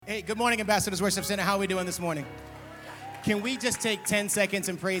Hey, good morning, Ambassadors Worship Center. How are we doing this morning? Can we just take 10 seconds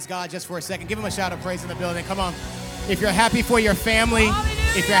and praise God just for a second? Give him a shout of praise in the building. Come on. If you're happy for your family,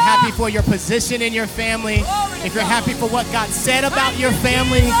 if you're happy for your position in your family, if you're happy for what God said about your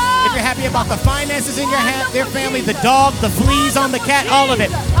family, if you're happy about the finances in their family, the dog, the fleas on the cat, all of it.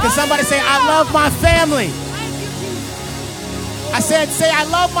 Can somebody say, I love my family? I said, say, I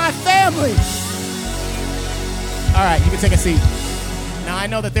love my family. All right, you can take a seat. Now, I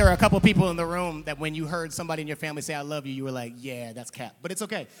know that there are a couple people in the room that when you heard somebody in your family say, I love you, you were like, yeah, that's Cap. But it's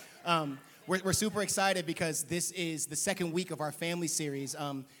okay. We're super excited because this is the second week of our family series.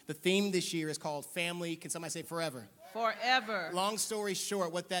 The theme this year is called Family. Can somebody say forever? Forever. Long story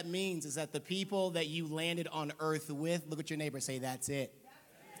short, what that means is that the people that you landed on earth with, look at your neighbor and say, that's it.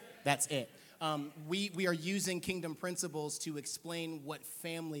 That's it. We are using kingdom principles to explain what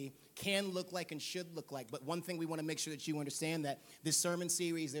family can look like and should look like. But one thing we want to make sure that you understand that this sermon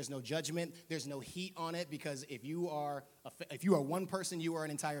series, there's no judgment, there's no heat on it, because if you are one person, you are an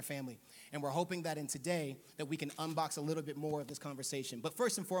entire family. And we're hoping that in today that we can unbox a little bit more of this conversation. But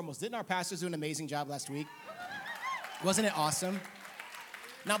first and foremost, didn't our pastors do an amazing job last week? Wasn't it awesome?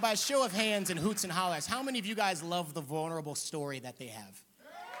 Now, by a show of hands and hoots and hollers, how many of you guys love the vulnerable story that they have?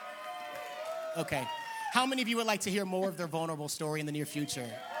 Okay. How many of you would like to hear more of their vulnerable story in the near future?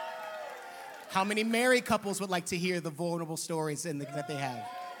 How many married couples would like to hear the vulnerable stories that they have?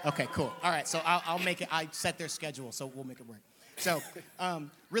 Okay, cool. All right, so I'll make it. I set their schedule, so we'll make it work. So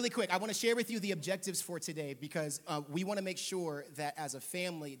really quick, I want to share with you the objectives for today because we want to make sure that as a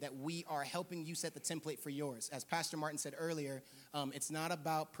family that we are helping you set the template for yours. As Pastor Martin said earlier, it's not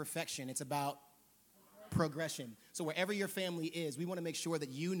about perfection. It's about progression. So wherever your family is, we want to make sure that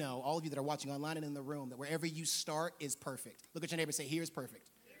you know, all of you that are watching online and in the room, that wherever you start is perfect. Look at your neighbor and say, here's perfect.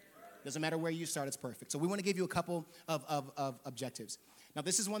 Doesn't matter where you start, it's perfect. So we want to give you a couple of objectives. Now,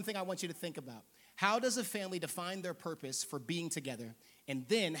 this is one thing I want you to think about. How does a family define their purpose for being together? And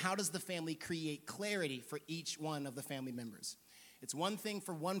then how does the family create clarity for each one of the family members? It's one thing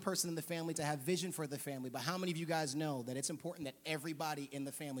for one person in the family to have vision for the family, but how many of you guys know that it's important that everybody in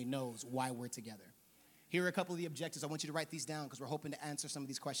the family knows why we're together? Here are a couple of the objectives. I want you to write these down because we're hoping to answer some of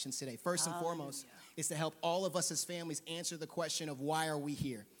these questions today. First and foremost is to help all of us as families answer the question of why are we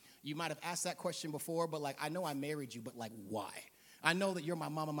here? You might have asked that question before, but I know I married you, but why? I know that you're my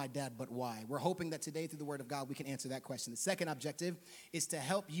mom and my dad, but why? We're hoping that today through the Word of God, we can answer that question. The second objective is to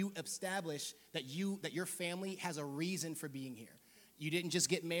help you establish that your family has a reason for being here. You didn't just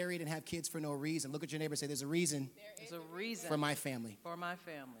get married and have kids for no reason. Look at your neighbor and say, there's a reason. There's a reason for my family. For my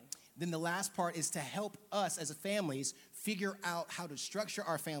family. Then the last part is to help us as families figure out how to structure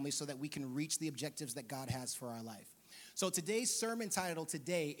our families so that we can reach the objectives that God has for our life. So today's sermon title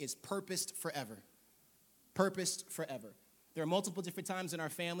today is Purposed Forever. Purposed Forever. There are multiple different times in our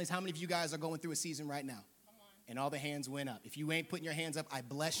families. How many of you guys are going through a season right now? And all the hands went up. If you ain't putting your hands up, I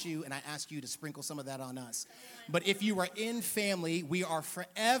bless you, and I ask you to sprinkle some of that on us. But if you are in family, we are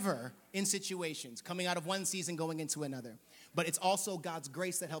forever in situations, coming out of one season, going into another. But it's also God's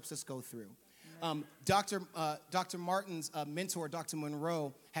grace that helps us go through. Dr. Martin's mentor, Dr.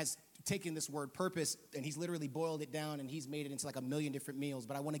 Monroe, has taken this word purpose, and he's literally boiled it down, and he's made it into a million different meals.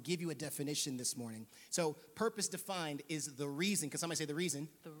 But I want to give you a definition this morning. So purpose defined is the reason. Can somebody say the reason?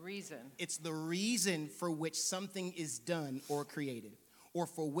 The reason. It's the reason for which something is done or created, or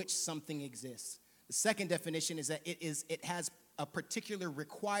for which something exists. The second definition is that it has a particular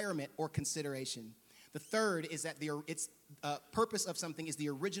requirement or consideration. The third is that its purpose of something is the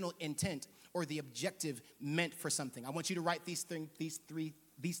original intent or the objective meant for something. I want you to write these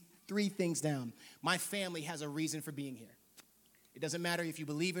three things down. My family has a reason for being here. It doesn't matter if you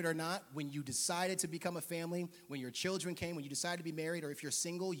believe it or not. When you decided to become a family, when your children came, when you decided to be married, or if you're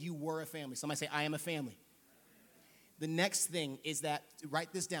single, you were a family. Somebody say, I am a family. The next thing is that,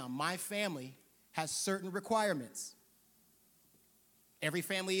 write this down, my family has certain requirements. Every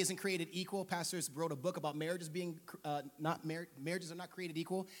family isn't created equal. Pastors wrote a book about marriages being marriages are not created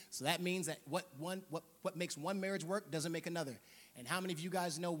equal. So that means that what makes one marriage work doesn't make another. And how many of you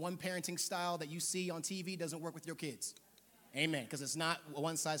guys know one parenting style that you see on TV doesn't work with your kids? Amen, because it's not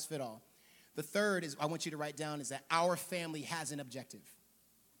one size fit all. The third is I want you to write down is that our family has an objective.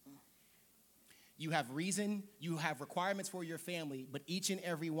 You have reason, you have requirements for your family, but each and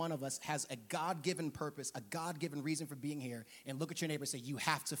every one of us has a God-given purpose, a God-given reason for being here. And look at your neighbor and say, you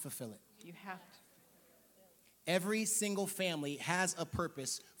have to fulfill it. You have to. Every single family has a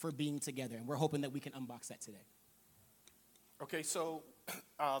purpose for being together, and we're hoping that we can unbox that today. Okay, so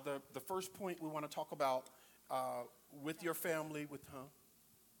the first point we want to talk about with your family,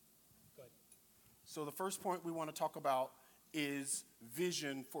 So the first point we want to talk about is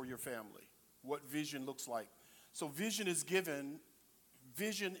vision for your family, what vision looks like. So vision is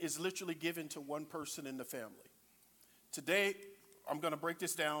literally given to one person in the family. Today, I'm going to break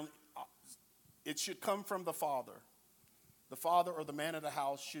this down. It should come from the father. The father or the man of the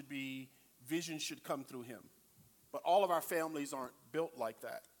house vision should come through him. But all of our families aren't built like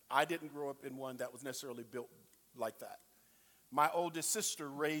that. I didn't grow up in one that was necessarily built like that. My oldest sister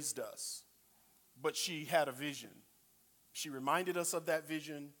raised us, but she had a vision. She reminded us of that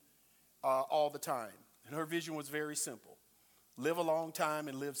vision all the time. And her vision was very simple. Live a long time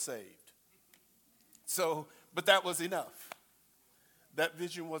and live saved. But that was enough. That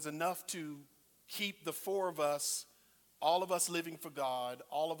vision was enough to keep the four of us, all of us living for God,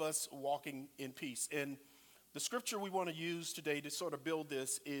 all of us walking in peace. And the scripture we want to use today to sort of build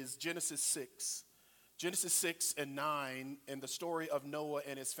this is Genesis 6. Genesis 6 and 9 and the story of Noah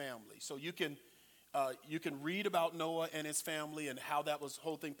and his family. So you can read about Noah and his family and how that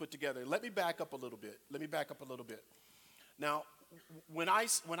whole thing put together. Let me back up a little bit. Now, when I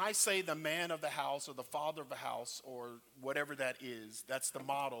say the man of the house or the father of the house or whatever that is, that's the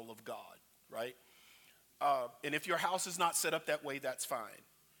model of God, right? And if your house is not set up that way, that's fine.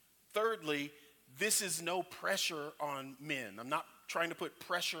 Thirdly, this is no pressure on men. I'm not trying to put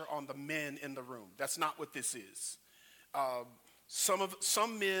pressure on the men in the room. That's not what this is.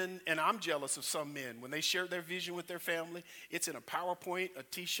 Some men, and I'm jealous of some men, when they share their vision with their family, it's in a PowerPoint, a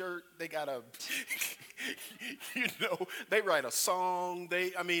T-shirt. They got they write a song.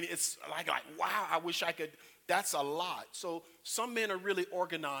 It's like, wow, I wish I could. That's a lot. So some men are really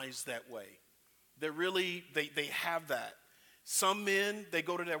organized that way. They're really, they have that. Some men, they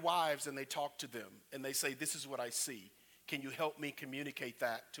go to their wives and they talk to them and they say, this is what I see. Can you help me communicate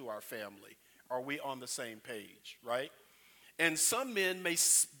that to our family? Are we on the same page, right? And some men may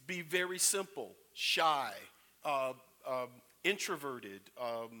be very simple, shy, introverted.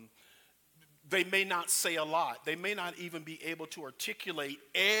 They may not say a lot. They may not even be able to articulate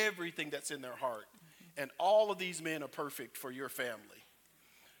everything that's in their heart. And all of these men are perfect for your family.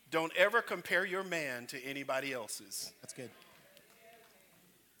 Don't ever compare your man to anybody else's. That's good.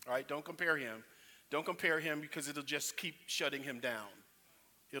 All right, don't compare him. Don't compare him because it'll just keep shutting him down.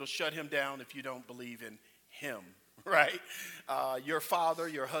 It'll shut him down if you don't believe in him, right? Your father,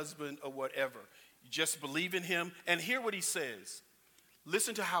 your husband, or whatever. You just believe in him and hear what he says.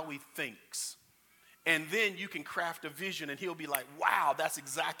 Listen to how he thinks. And then you can craft a vision and he'll be like, wow, that's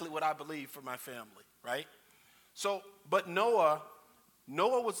exactly what I believe for my family, right? So, but Noah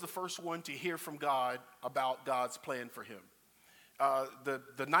was the first one to hear from God about God's plan for him. The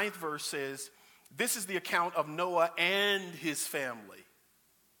 9th verse says, this is the account of Noah and his family.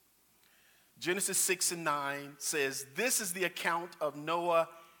 Genesis 6 and 9 says, this is the account of Noah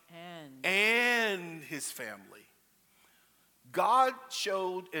and his family. God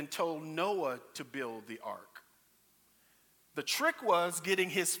showed and told Noah to build the ark. The trick was getting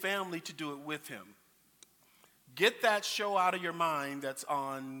his family to do it with him. Get that show out of your mind that's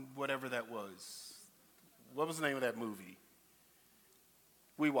on whatever that was. What was the name of that movie?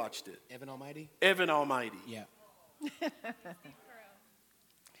 We watched it. Evan Almighty? Evan Almighty. Yeah.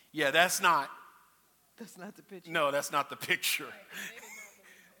 Yeah, that's not. That's not the picture. No, that's not the picture.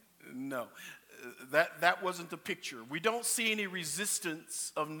 No, that wasn't the picture. We don't see any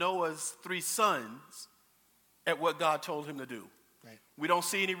resistance of Noah's 3 sons at what God told him to do. Right. We don't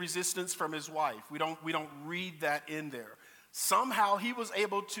see any resistance from his wife. We don't read that in there. Somehow he was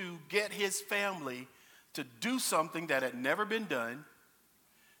able to get his family to do something that had never been done,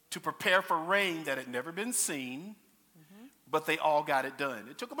 to prepare for rain that had never been seen, but they all got it done.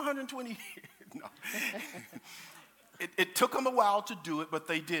 It took them 120 years. No. It took them a while to do it, but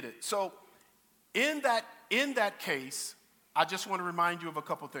they did it. So in that case, I just want to remind you of a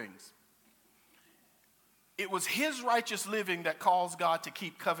couple things. It was his righteous living that caused God to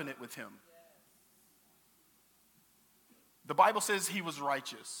keep covenant with him. The Bible says he was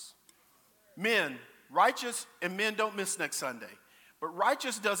righteous. Men, righteous, and men, don't miss next Sunday. But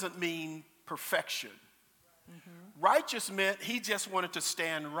righteous doesn't mean perfection. Righteous meant he just wanted to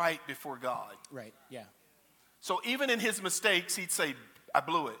stand right before God. Right, yeah. So even in his mistakes, he'd say, I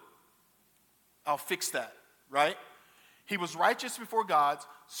blew it. I'll fix that, right? He was righteous before God.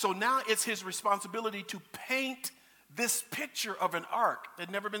 So now it's his responsibility to paint this picture of an ark. They'd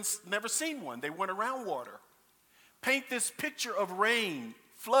never seen one. They went around water. Paint this picture of rain,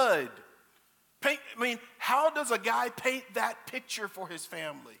 flood. How does a guy paint that picture for his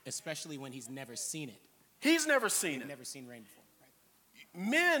family? Especially when he's never seen it. He's never seen He's it. never seen rain before. Right.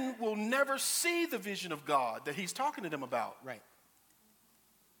 Men will never see the vision of God that he's talking to them about. Right.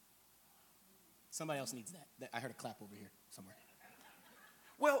 Somebody else needs that. I heard a clap over here. somewhere.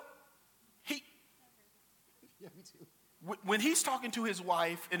 Well, he. Yeah, me too. When he's talking to his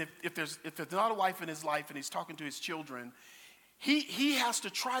wife, and if there's not a wife in his life, and he's talking to his children, he has to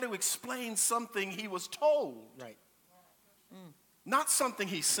try to explain something he was told, Right. not something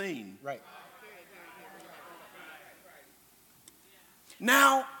he's seen. Right.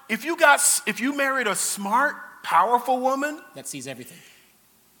 Now, if you married a smart, powerful woman, That sees everything.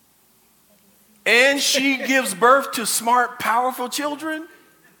 and she gives birth to smart, powerful children,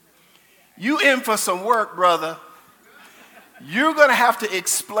 you in for some work, brother. You're going to have to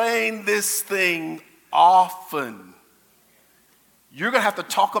explain this thing often. You're going to have to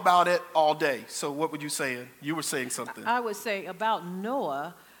talk about it all day. So what would you say? You were saying something. I would say about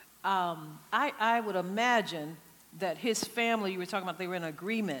Noah, I would imagine that his family, you were talking about they were in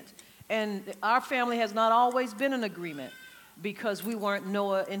agreement. And our family has not always been in agreement because we weren't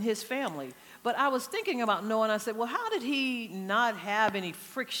Noah and his family. But I was thinking about Noah and I said, well, how did he not have any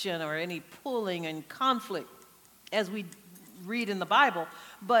friction or any pulling and conflict as we read in the Bible?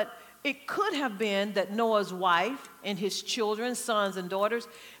 But it could have been that Noah's wife and his children, sons and daughters,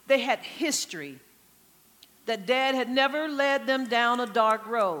 they had history. That dad had never led them down a dark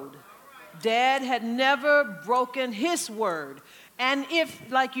road. Dad had never broken his word. And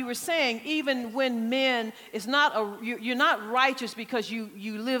if, like you were saying, even when men, you're not righteous because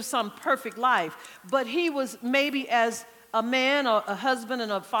you live some perfect life, but he was maybe as a man or a husband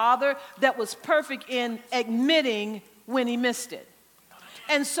and a father that was perfect in admitting when he missed it.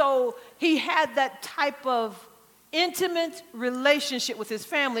 And so he had that type of intimate relationship with his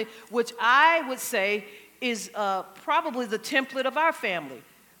family, which I would say is probably the template of our family.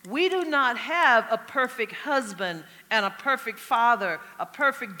 We do not have a perfect husband and a perfect father, a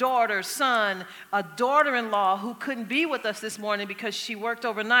perfect daughter, son, a daughter-in-law who couldn't be with us this morning because she worked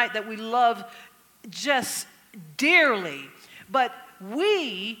overnight that we love just dearly. But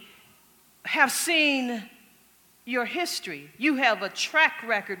we have seen your history. You have a track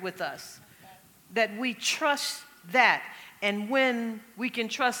record with us that we trust that. And when we can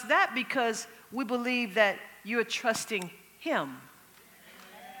trust that because we believe that you're trusting him.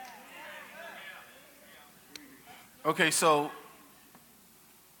 Okay, so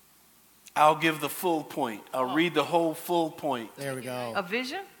I'll give the full point. I'll read the whole full point. There we go. A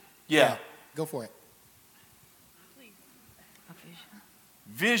vision? Yeah. Go for it. A vision.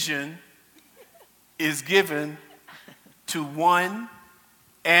 Vision is given to one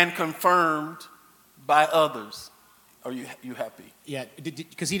and confirmed by others. Are you happy? Yeah,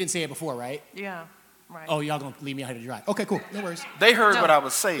 because he didn't say it before, right? Yeah, right. Oh, y'all gonna leave me out here to dry. Okay, cool. No worries. They heard No. what I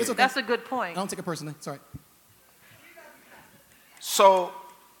was saying. It's okay. That's a good point. I don't take it personally. It's all right. So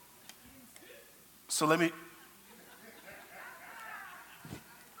let me.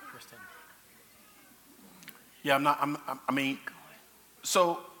 Yeah,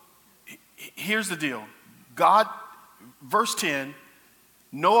 so here's the deal. God, verse 10,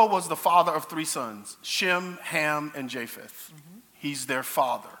 Noah was the father of 3 sons, Shem, Ham, and Japheth. Mm-hmm. He's their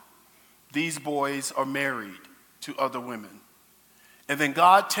father. These boys are married to other women. And then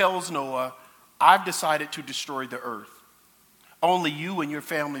God tells Noah, I've decided to destroy the earth. Only you and your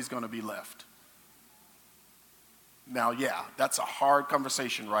family is going to be left. Now, yeah, that's a hard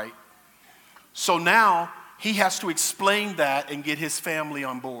conversation, right? So now he has to explain that and get his family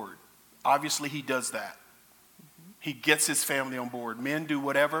on board. Obviously, he does that. He gets his family on board. Men do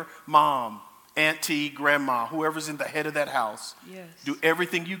whatever. Mom, auntie, grandma, whoever's in the head of that house. Yes. Do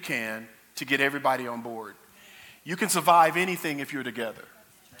everything you can to get everybody on board. You can survive anything if you're together.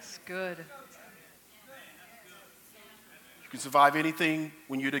 That's good. You can survive anything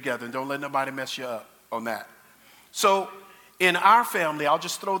when you're together. And don't let nobody mess you up on that. So in our family, I'll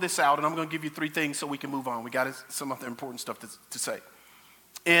just throw this out, and I'm going to give you 3 things so we can move on. We got some other important stuff to say.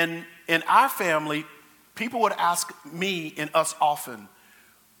 In our family, people would ask me and us often,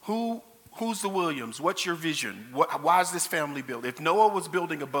 who's the Williams? What's your vision? Why is this family built? If Noah was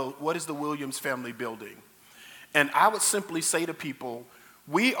building a boat, what is the Williams family building? And I would simply say to people,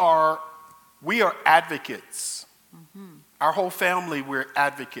 we are advocates. Mm-hmm. Our whole family, we're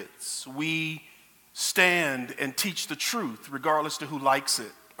advocates. We stand and teach the truth, regardless to who likes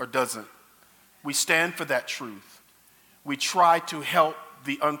it or doesn't. We stand for that truth. We try to help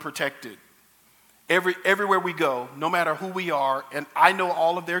the unprotected. Everywhere we go, no matter who we are, and I know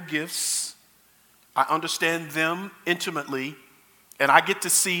all of their gifts. I understand them intimately, and I get to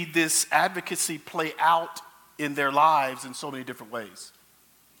see this advocacy play out in their lives in so many different ways,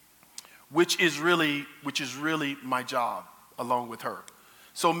 which is really my job along with her.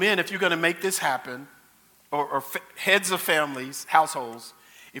 So men, if you're going to make this happen, or heads of families, households,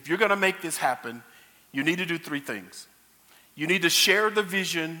 if you're going to make this happen, you need to do 3 things. You need to share the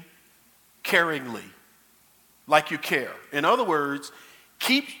vision caringly, like you care. In other words,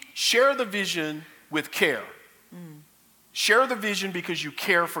 share the vision with care. Share the vision because you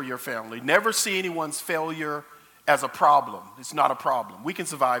care for your family. Never see anyone's failure as a problem. It's not a problem. We can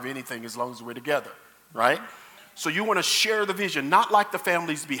survive anything as long as we're together, right? So you want to share the vision, not like the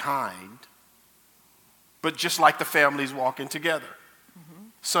family's behind, but just like the family's walking together.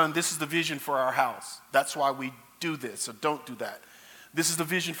 Son, this is the vision for our house. That's why we do this, or don't do that. This is the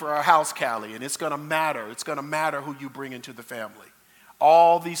vision for our house, Callie, and it's going to matter. It's going to matter who you bring into the family.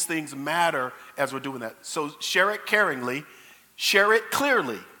 All these things matter as we're doing that. So share it caringly, share it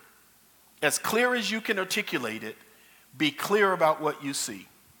clearly. As clear as you can articulate it, be clear about what you see.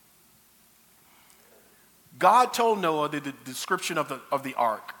 God told Noah the description of the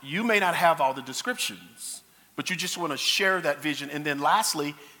ark. You may not have all the descriptions, but you just want to share that vision. And then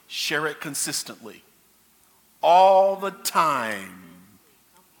lastly, share it consistently. All the time.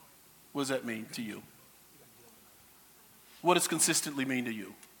 What does that mean to you? What does consistently mean to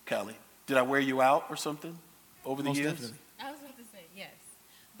you, Callie? Did I wear you out or something over the Most years? definitely. I was about to say yes,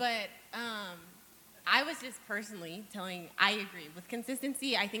 but I was just personally I agree with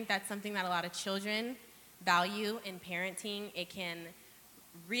consistency. I think that's something that a lot of children value in parenting. It can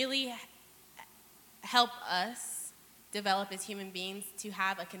really help us develop as human beings to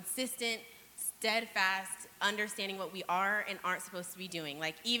have a consistent, steadfast understanding what we are and aren't supposed to be doing.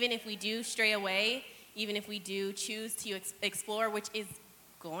 Like, even if we do stray away, even if we do choose to explore, which is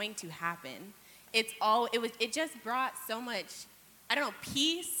going to happen, it just brought so much, I don't know,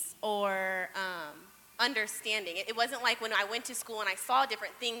 peace or understanding. It wasn't like when I went to school and I saw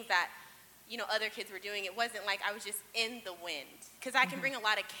different things that, other kids were doing. It wasn't like I was just in the wind, because I can bring a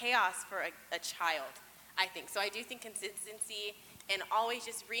lot of chaos for a child, I think. So I do think consistency and always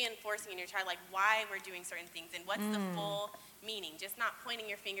just reinforcing in your child, like, why we're doing certain things and what's the full meaning. Just not pointing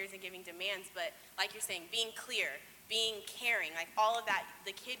your fingers and giving demands, but like you're saying, being clear, being caring, like all of that.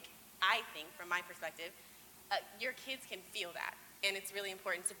 The kid, I think, from my perspective, your kids can feel that. And it's really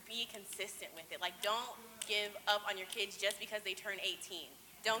important to be consistent with it. Like, don't give up on your kids just because they turn 18.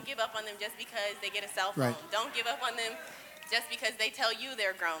 Don't give up on them just because they get a cell phone. Right. Don't give up on them just because they tell you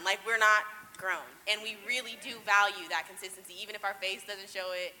they're grown. Like, we're not grown. And we really do value that consistency, even if our face doesn't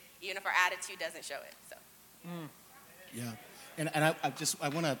show it, even if our attitude doesn't show it. So. Yeah, and I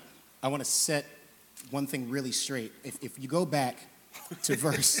want to set one thing really straight. If you go back to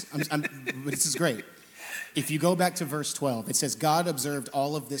verse, this is great. If you go back to verse 12, it says, God observed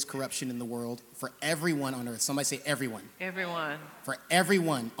all of this corruption in the world for everyone on earth. Somebody say everyone. Everyone. For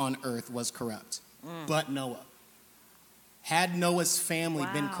everyone on earth was corrupt, but Noah. Had Noah's family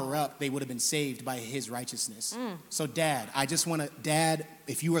been corrupt, they would have been saved by his righteousness. So, Dad, I just want to, Dad,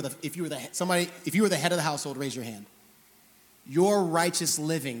 if you were the head of the household, raise your hand. Your righteous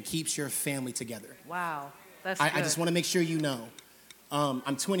living keeps your family together. Wow, that's I good. just want to make sure you know.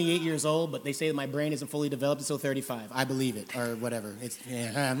 I'm 28 years old, but they say that my brain isn't fully developed until 35. I believe it, or whatever. It's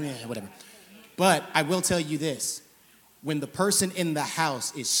whatever. But I will tell you this: when the person in the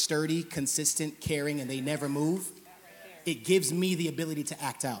house is sturdy, consistent, caring, and they never move, it gives me the ability to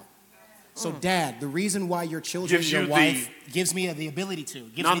act out. So, Dad, the reason why your children, your wife, gives me the ability to,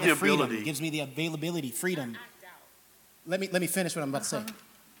 gives me the freedom, gives me the availability, freedom. Let me finish what I'm about to say.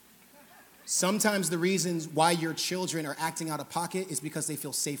 Sometimes the reasons why your children are acting out of pocket is because they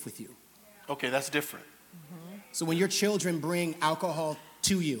feel safe with you. Okay, that's different. So when your children bring alcohol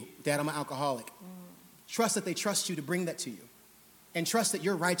to you, Dad, I'm an alcoholic, trust that they trust you to bring that to you. And trust that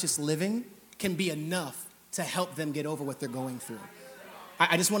your righteous living can be enough to help them get over what they're going through.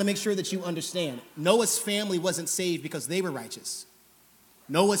 I just want to make sure that you understand. Noah's family wasn't saved because they were righteous.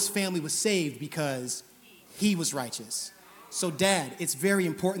 Noah's family was saved because he was righteous. So, Dad, it's very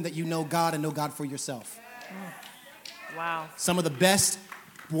important that you know God and know God for yourself. Wow. Some of the best,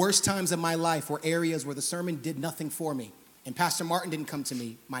 worst times of my life were areas where the sermon did nothing for me. And Pastor Martin didn't come to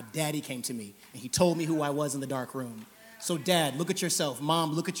me. My daddy came to me, and he told me who I was in the dark room. So, Dad, look at yourself.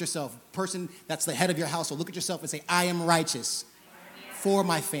 Mom, look at yourself. Person that's the head of your household, look at yourself and say, I am righteous for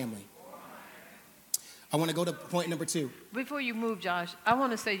my family. I want to go to point number 2. Before you move, Josh, I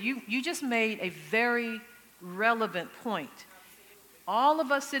want to say you just made a very relevant point. All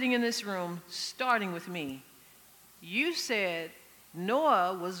of us sitting in this room, starting with me, you said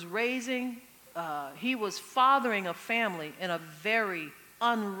Noah was he was fathering a family in a very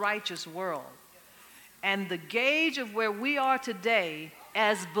unrighteous world. And the gauge of where we are today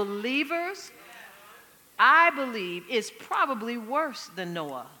as believers, I believe, is probably worse than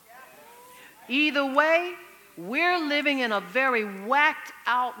Noah. Either way, we're living in a very whacked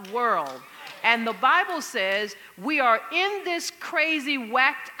out world. And the Bible says we are in this crazy,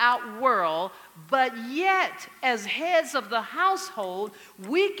 whacked out world, but yet, as heads of the household,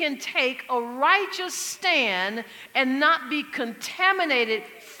 we can take a righteous stand and not be contaminated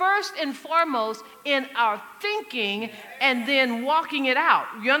first and foremost in our thinking and then walking it out.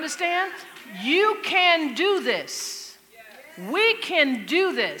 You understand? You can do this. We can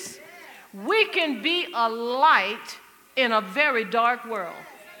do this. We can be a light in a very dark world.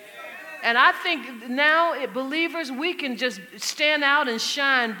 And I think now, believers, we can just stand out and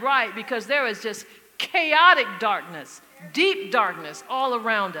shine bright because there is just chaotic darkness, deep darkness all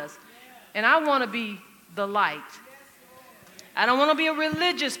around us. And I want to be the light. I don't want to be a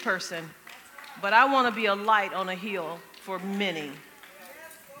religious person, but I want to be a light on a hill for many.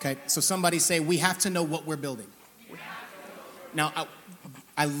 Okay, so somebody say, we have to know what we're building. Now,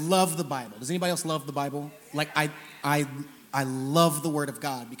 I love the Bible. Does anybody else love the Bible? Like, I love the Word of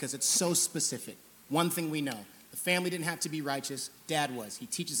God because it's so specific. One thing we know, the family didn't have to be righteous. Dad was. He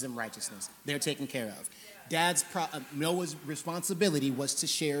teaches them righteousness. They're taken care of. Noah's responsibility was to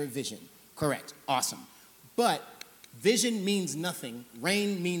share a vision. Correct. Awesome. But vision means nothing.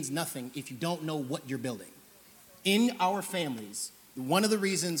 Rain means nothing if you don't know what you're building. In our families, one of the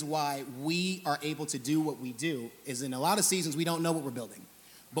reasons why we are able to do what we do is in a lot of seasons we don't know what we're building.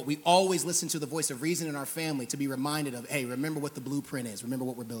 But we always listen to the voice of reason in our family to be reminded of, hey, remember what the blueprint is. Remember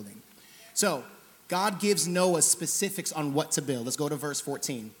what we're building. So God gives Noah specifics on what to build. Let's go to verse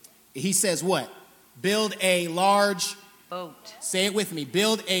 14. He says what? Build a large boat. Say it with me.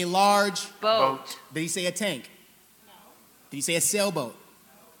 Build a large boat. Did he say a tank? No. Did he say a sailboat?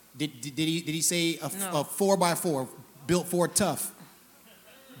 No. Did he say a 4x4 built Ford Tough?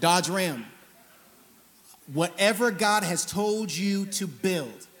 Dodge Ram? Whatever God has told you to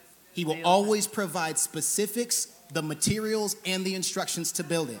build, he will always provide specifics, the materials, and the instructions to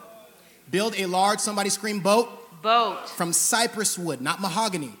build it. Build a large, somebody scream, boat. Boat. From cypress wood, not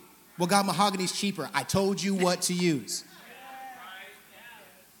mahogany. Well, God, mahogany's cheaper. I told you what to use.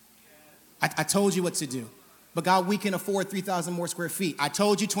 I told you what to do. But God, we can afford 3,000 more square feet. I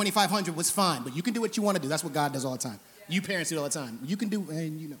told you 2,500 was fine, but you can do what you want to do. That's what God does all the time. You parents do it all the time. You can do,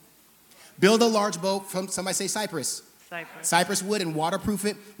 and you know. Build a large boat from, somebody say cypress. Cypress wood and waterproof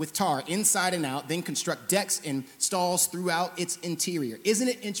it with tar inside and out. Then construct decks and stalls throughout its interior. Isn't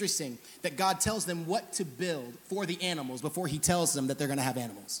it interesting that God tells them what to build for the animals before he tells them that they're going to have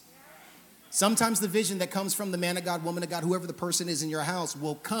animals? Sometimes the vision that comes from the man of God, woman of God, whoever the person is in your house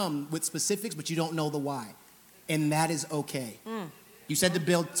will come with specifics, but you don't know the why. And that is okay. You said to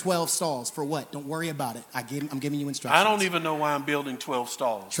build 12 stalls. For what? Don't worry about it. I'm giving you instructions. I don't even know why I'm building 12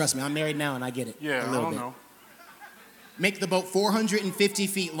 stalls. Trust me, I'm married now and I get it. Yeah, I don't know. Make the boat 450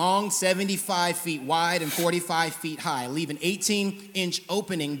 feet long, 75 feet wide, and 45 feet high. Leave an 18-inch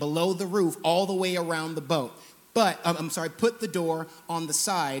opening below the roof all the way around the boat. But, put the door on the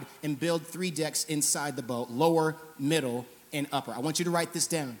side and build 3 decks inside the boat, lower, middle, and upper. I want you to write this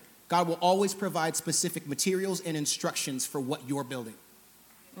down. God will always provide specific materials and instructions for what you're building.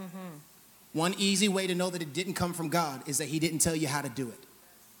 Mm-hmm. One easy way to know that it didn't come from God is that he didn't tell you how to do it.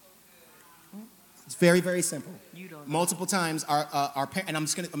 It's very, very simple. Multiple times, our parents, and I'm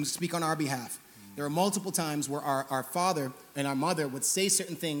going to speak on our behalf. There are multiple times where our father and our mother would say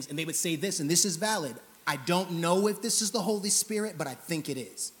certain things, and they would say this, and this is valid. I don't know if this is the Holy Spirit, but I think it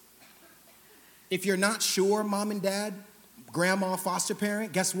is. If you're not sure, mom and dad, grandma, foster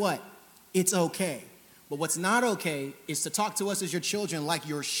parent, guess what? It's okay. But what's not okay is to talk to us as your children like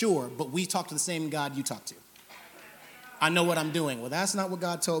you're sure, but we talk to the same God you talk to. I know what I'm doing. Well, that's not what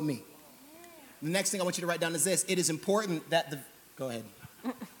God told me. The next thing I want you to write down is this. It is important that go ahead.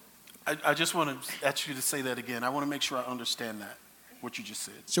 I just want to ask you to say that again. I want to make sure I understand that, what you just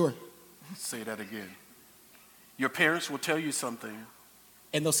said. Sure. Say that again. Your parents will tell you something.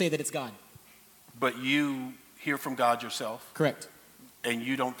 And they'll say that it's God. But you hear from God yourself. Correct. And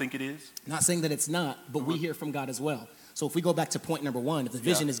you don't think it is? Not saying that it's not, but we hear from God as well. So if we go back to point number 1, if the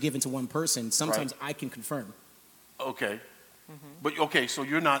vision is given to one person, sometimes I can confirm. Okay. Mm-hmm. But okay, so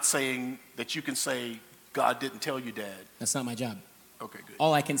you're not saying that you can say God didn't tell you, Dad. That's not my job. Okay, good.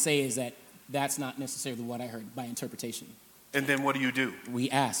 All I can say is that that's not necessarily what I heard by interpretation. And then what do?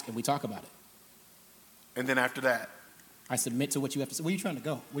 We ask and we talk about it. And then after that? I submit to what you have to say. Where are you trying to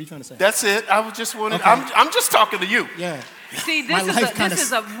go? What are you trying to say? That's it. I was just wanting. Okay. I'm just talking to you. Yeah. See, this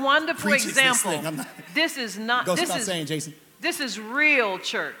is a wonderful example. This is not. Go stop saying, Jason. This is real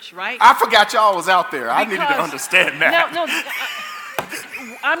church, right? I forgot y'all was out there. I needed to understand that. No.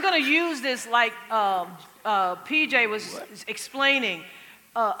 I'm going to use this like PJ was explaining.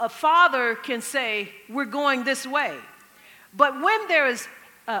 A father can say, "We're going this way," but when there is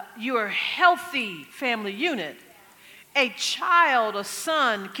you're a healthy family unit, a child, a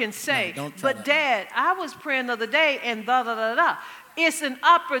son can say, No, don't try but that. Dad, I was praying the other day and da da da da. It's an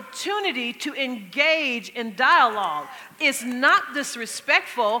opportunity to engage in dialogue. It's not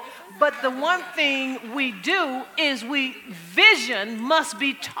disrespectful, but the one thing we do is vision must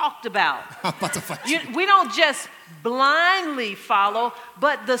be talked about. I'm about to fight you. We don't just blindly follow,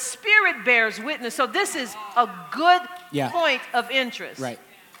 but the Spirit bears witness. So this is a good point of interest. Right.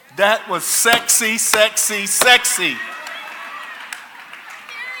 That was sexy, sexy, sexy.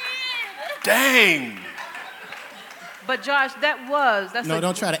 Dang. But Josh, that's No,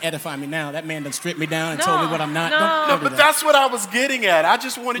 don't try to edify me now. That man done stripped me down and told me what I'm not. No. Don't do But that. that's what I was getting at. I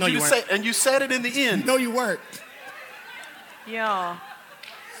just wanted No, you you to weren't. say, and you said it in the end. No, you weren't. Yeah.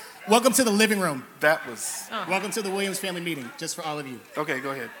 Welcome to the living room. That was, Welcome to the Williams family meeting, just for all of you. okay,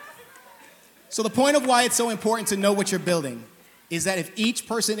 go ahead. So the point of why it's so important to know what you're building is that if each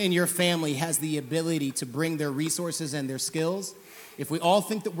person in your family has the ability to bring their resources and their skills, if we all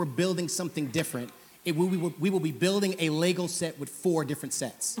think that we're building something different, we will be building a Lego set with 4 different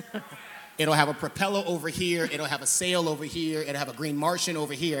sets. It'll have a propeller over here, it'll have a sail over here, it'll have a green Martian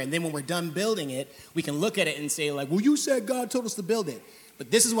over here, and then when we're done building it, we can look at it and say like, well, you said God told us to build it.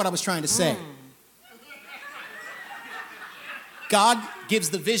 But this is what I was trying to say. God gives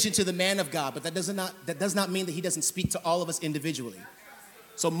the vision to the man of God, but that does not mean that he doesn't speak to all of us individually.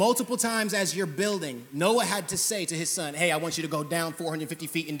 So multiple times as you're building, Noah had to say to his son, hey, I want you to go down 450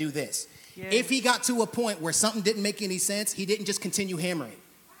 feet and do this. Yes. If he got to a point where something didn't make any sense, he didn't just continue hammering.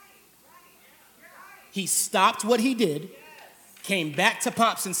 He stopped what he did, came back to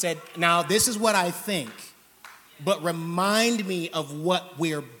Pops and said, now this is what I think, but remind me of what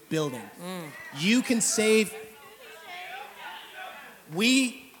we're building. You can save...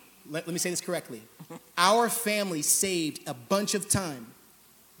 Let me say this correctly. Our family saved a bunch of time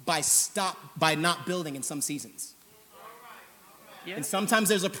by not building in some seasons. Yeah. And sometimes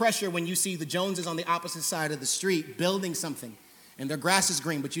there's a pressure when you see the Joneses on the opposite side of the street building something, and their grass is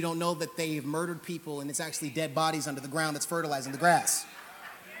green, but you don't know that they've murdered people and it's actually dead bodies under the ground that's fertilizing the grass.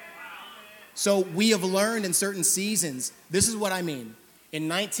 So we have learned in certain seasons, this is what I mean. In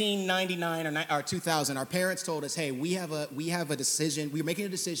 1999 or 2000, our parents told us, hey, we have a decision. We're making a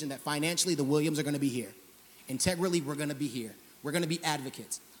decision that financially the Williams are going to be here. Integrally, we're going to be here. We're going to be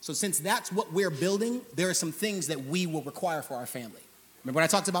advocates. So since that's what we're building, there are some things that we will require for our family. Remember what I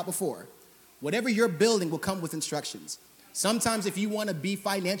talked about before? Whatever you're building will come with instructions. Sometimes if you want to be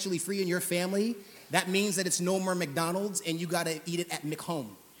financially free in your family, that means that it's no more McDonald's and you got to eat it at McHome.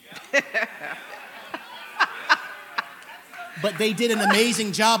 But they did an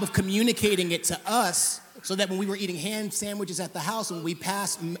amazing job of communicating it to us so that when we were eating ham sandwiches at the house, when we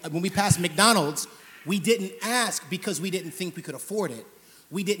passed McDonald's, we didn't ask because we didn't think we could afford it.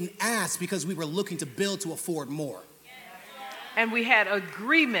 We didn't ask because we were looking to build to afford more. And we had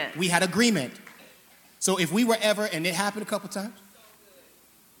agreement. We had agreement. So if we were ever, and it happened a couple times,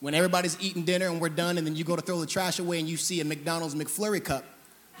 when everybody's eating dinner and we're done and then you go to throw the trash away and you see a McDonald's McFlurry cup,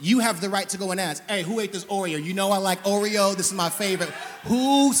 you have the right to go and ask, hey, who ate this Oreo? You know I like Oreo. This is my favorite.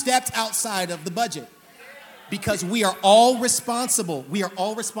 Who stepped outside of the budget? Because we are all responsible. We are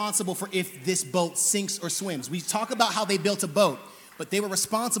all responsible for if this boat sinks or swims. We talk about how they built a boat, but they were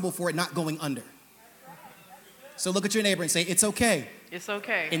responsible for it not going under. So look at your neighbor and say, it's okay. It's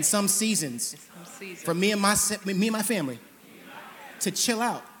okay. In some seasons, for me and my family, to chill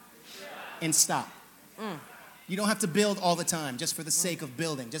out and stop. You don't have to build all the time just for the sake of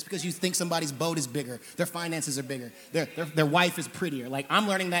building. Just because you think somebody's boat is bigger, their finances are bigger, their wife is prettier. Like, I'm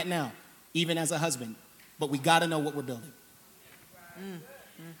learning that now, even as a husband. But we got to know what we're building.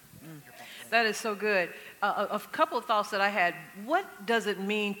 That is so good. A couple of thoughts that I had. What does it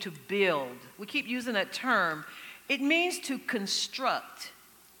mean to build? We keep using that term. It means to construct,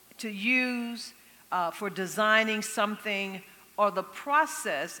 to use for designing something, or the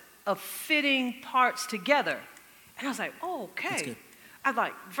process of fitting parts together. And I was like, oh, okay.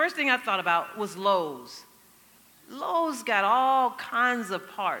 First thing I thought about was Lowe's. Lowe's got all kinds of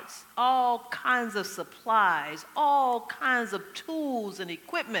parts, all kinds of supplies, all kinds of tools and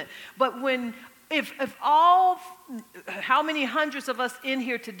equipment. But how many hundreds of us in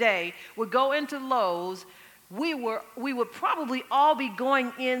here today would go into Lowe's, we would probably all be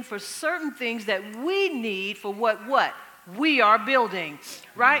going in for certain things that we need for what we are building,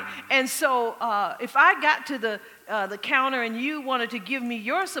 right? And so if I got to the counter and you wanted to give me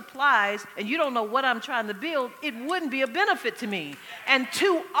your supplies and you don't know what I'm trying to build, it wouldn't be a benefit to me. And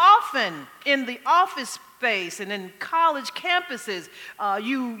too often in the office space and in college campuses,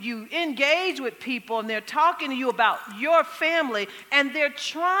 you engage with people and they're talking to you about your family and they're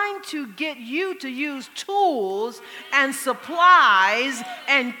trying to get you to use tools and supplies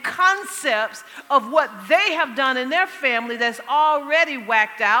and concepts of what they have done in their family that's already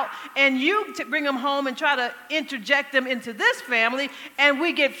whacked out, and you bring them home and try to interject them into this family, and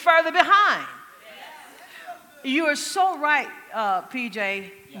we get further behind. You are so right, PJ.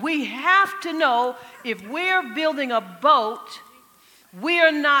 Yeah. We have to know if we're building a boat,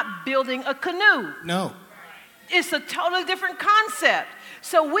 we're not building a canoe. No. It's a totally different concept.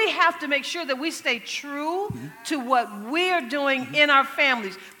 So we have to make sure that we stay true to what we're doing in our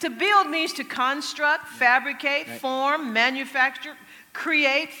families. To build means to construct, fabricate, form, manufacture,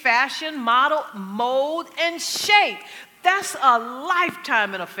 create, fashion, model, mold, and shape. That's a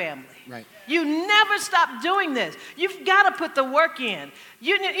lifetime in a family. Right. You never stop doing this. You've got to put the work in.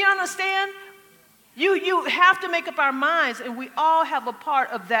 You understand? You have to make up our minds, and we all have a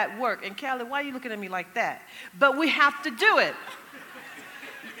part of that work. And Callie, why are you looking at me like that? But we have to do it.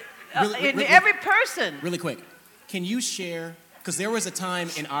 Every person. Really quick, can you share, because there was a time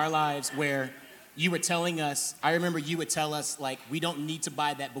in our lives where you were telling us, I remember you would tell us, like, we don't need to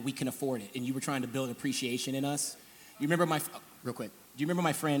buy that, but we can afford it. And you were trying to build appreciation in us. You remember real quick, do you remember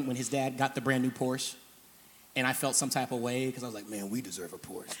my friend when his dad got the brand new Porsche? And I felt some type of way because I was like, man, we deserve a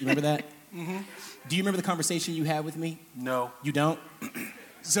Porsche. You remember that? Mm-hmm. Do you remember the conversation you had with me? No. You don't?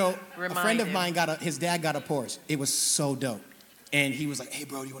 So a friend of mine his dad got a Porsche. It was so dope. And he was like, hey,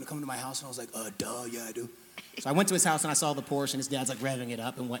 bro, you want to come to my house? And I was like, duh, yeah, I do. So I went to his house and I saw the Porsche and his dad's like revving it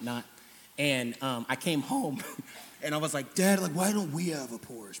up and whatnot. And I came home and I was like, Dad, like, why don't we have a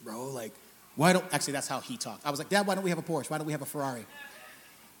Porsche, bro? Like, actually, that's how he talked. I was like, Dad, why don't we have a Porsche? Why don't we have a Ferrari?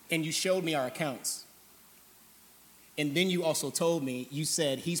 And you showed me our accounts. And then you also told me, you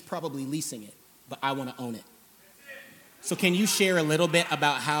said, he's probably leasing it, but I want to own it. So can you share a little bit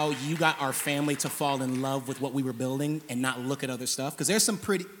about how you got our family to fall in love with what we were building and not look at other stuff? Because there's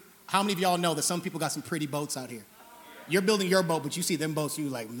how many of y'all know that some people got some pretty boats out here? You're building your boat, but you see them boats,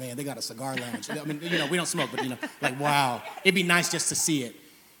 you're like, man, they got a cigar lounge. I mean, we don't smoke, but, like, wow. It'd be nice just to see it.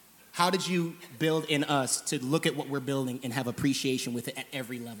 How did you build in us to look at what we're building and have appreciation with it at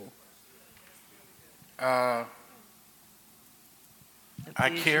every level? I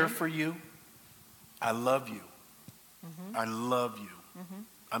care for you. I love you. Mm-hmm. I love you. Mm-hmm.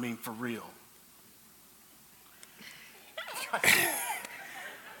 I mean, for real.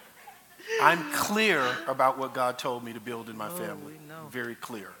 I'm clear about what God told me to build in my family. Very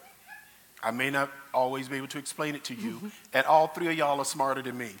clear. I may not always be able to explain it to you, and all three of y'all are smarter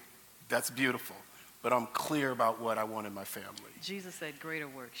than me. That's beautiful. But I'm clear about what I want in my family. Jesus said, greater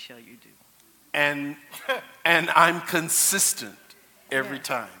work shall you do. And I'm consistent every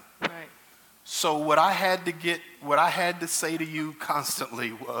time. Right. So what I had to say to you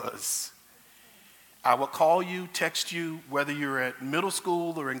constantly was, I would call you, text you, whether you're at middle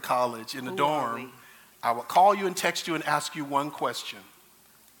school or in college, in the dorm. I would call you and text you and ask you one question.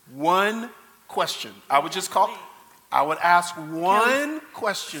 One question. I would just call. I would ask one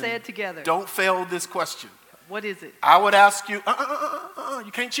question. Say it together. Don't fail this question. What is it? I would ask you,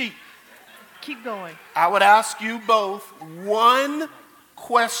 you can't cheat. Keep going. I would ask you both one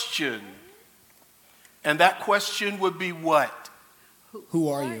question. And that question would be what? Who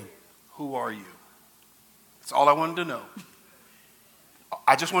are you? Who are you? That's all I wanted to know.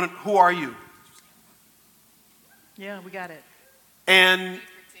 I just wanted, who are you? Yeah, we got it. And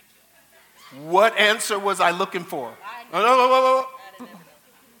what answer was I looking for? No.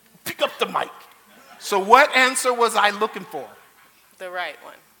 Pick up the mic. So what answer was I looking for? The right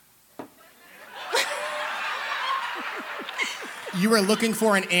one. You were looking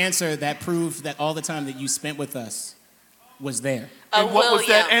for an answer that proved that all the time that you spent with us was there. And what was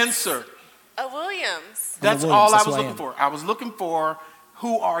that answer? A Williams. That's all I was looking for. I was looking for,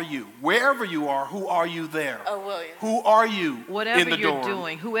 who are you? Wherever you are, who are you there? A Williams. Who are you Whatever in the you're dorm?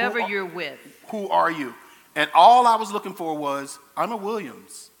 doing, whoever you're with. Who are you? And all I was looking for was, I'm a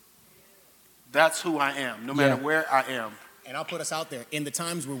Williams. That's who I am, no matter where I am. And I'll put us out there. In the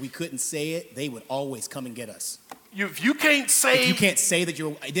times where we couldn't say it, they would always come and get us. If you can't say... If you can't say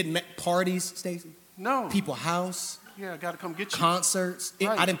that I didn't met parties, Stacey. No. People's house. Yeah, I got to come get you. Concerts.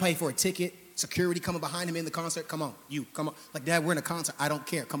 Right. I didn't pay for a ticket. Security coming behind him in the concert. Come on. Come on. Like, Dad, we're in a concert. I don't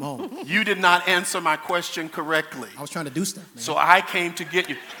care. Come home. You did not answer my question correctly. I was trying to do stuff, man. So I came to get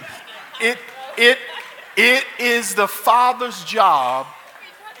you. It is the Father's job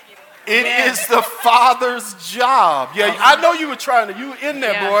It is the father's job. Yeah, I know you were trying to. You were in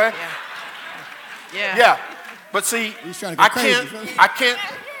there, boy. Yeah. But see,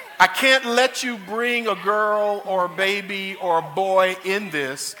 I can't let you bring a girl or a baby or a boy in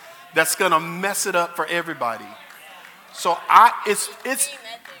this that's gonna mess it up for everybody. So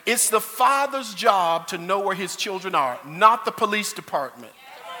it's the father's job to know where his children are, not the police department.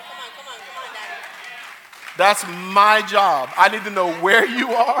 Come on, Daddy. That's my job. I need to know where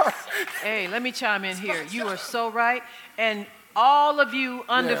you are. Hey, let me chime in here. You are so right. And all of you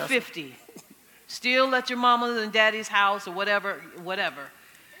under 50, still at your mama's and daddy's house or whatever.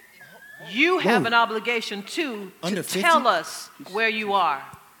 You have an obligation to tell us where you are.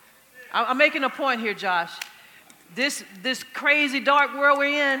 I'm making a point here, Josh. This crazy dark world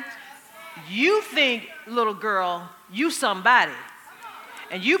we're in, you think, little girl, you somebody.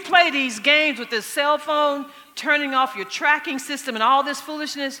 And you play these games with this cell phone, turning off your tracking system and all this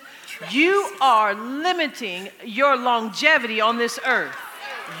foolishness, you are limiting your longevity on this earth.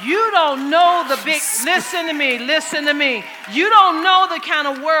 You don't know the big, listen to me. You don't know the kind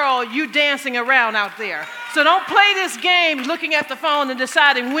of world you dancing around out there. So don't play this game looking at the phone and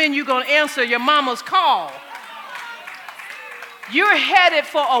deciding when you're going to answer your mama's call. You're headed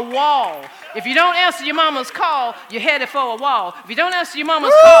for a wall. If you don't answer your mama's call, you're headed for a wall. If you don't answer your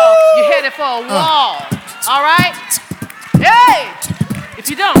mama's call, you're headed for a wall. All right? Hey! If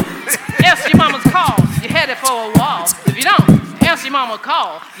you don't answer your mama's call, you're headed for a wall. If you don't answer your mama's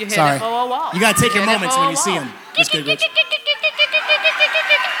call, you're headed for a wall. You got to take your moments when you see them. That's good, Rich.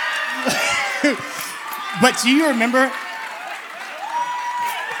 But do you remember?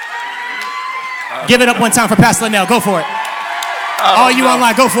 Give it up one time for Pastor Lynnell. Go for it. All you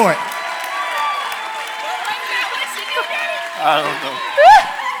online, go for it. I don't know.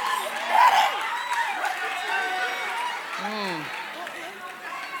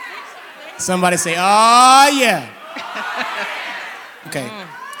 Somebody say, oh, yeah. Okay.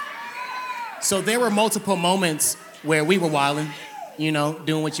 So there were multiple moments where we were wilding,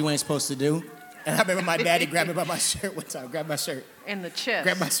 doing what you ain't supposed to do. And I remember my daddy grabbed me by my shirt one time. Grab my shirt. In the chest.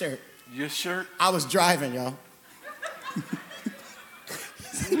 Grab my shirt. Your shirt? I was driving, y'all.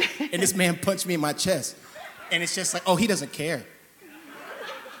 And this man punched me in my chest. And it's just like, oh, he doesn't care.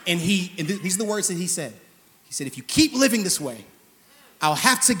 And these are the words that he said. He said, if you keep living this way, I'll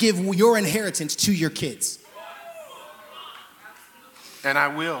have to give your inheritance to your kids. And I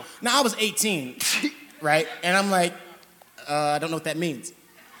will. Now, I was 18, right? And I'm like, I don't know what that means.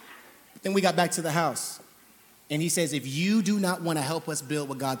 But then we got back to the house. And he says, if you do not want to help us build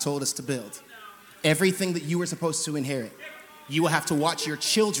what God told us to build, everything that you were supposed to inherit, you will have to watch your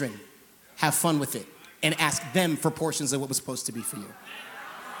children have fun with it and ask them for portions of what was supposed to be for you.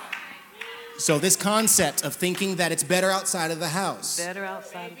 So this concept of thinking that it's better outside of the house,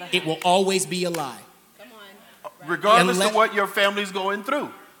 it will always be a lie. Come on. Regardless of what your family's going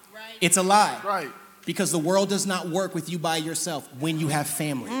through. Right. It's a lie. Right. Because the world does not work with you by yourself when you have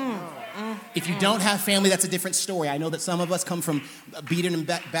family. If you don't have family, that's a different story. I know that some of us come from beaten and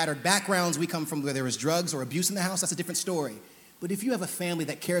battered backgrounds. We come from where there was drugs or abuse in the house. That's a different story. But if you have a family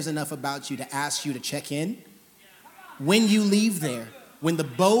that cares enough about you to ask you to check in, when you leave there, when the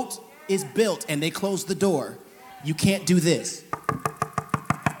boat is built and they close the door, you can't do this.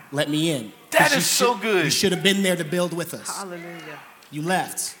 Let me in. That is so good. You should have been there to build with us. Hallelujah. You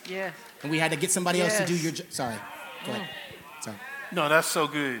left. Yes. And we had to get somebody else to do your job. Sorry. Go ahead. Sorry. No, that's so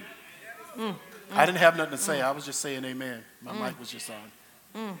good. I didn't have nothing to say. I was just saying amen. My mic was just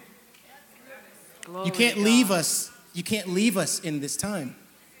on. You can't leave us. You can't leave us in this time.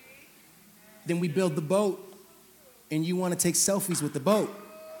 Then we build the boat, and you want to take selfies with the boat.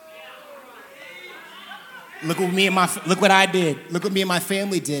 Look what I did. Look what me and my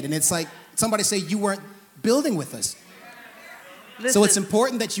family did. And it's like somebody say you weren't building with us. Listen, so it's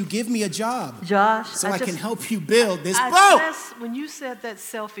important that you give me a job, Josh, so I can help you build this boat. When you said that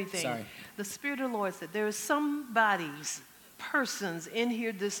selfie thing, the Spirit of the Lord said there is persons in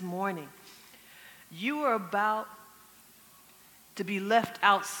here this morning. You are about to be left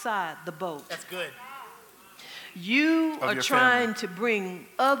outside the boat. That's good. You are trying to bring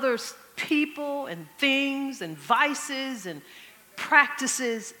other people and things and vices and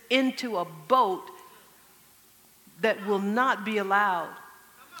practices into a boat that will not be allowed.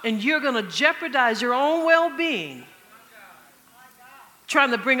 And you're going to jeopardize your own well-being trying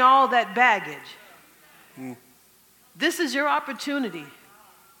to bring all that baggage. This is your opportunity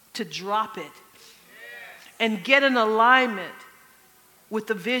to drop it and get in alignment with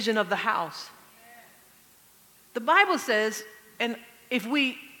the vision of the house. The Bible says, and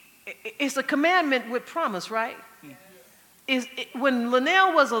it's a commandment with promise, right? when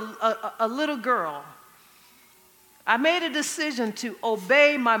Lynnell was a little girl, I made a decision to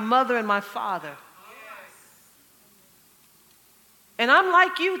obey my mother and my father. And I'm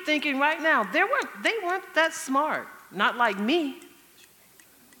like you thinking right now, they weren't that smart, not like me.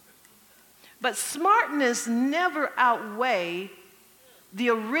 But smartness never outweigh the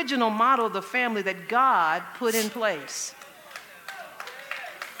original model of the family that God put in place.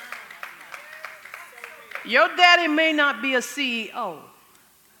 Your daddy may not be a CEO.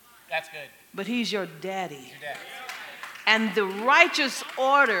 That's good. But he's your daddy. Your daddy. And the righteous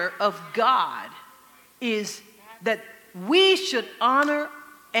order of God is that we should honor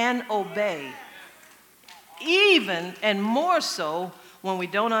and obey, even and more so when we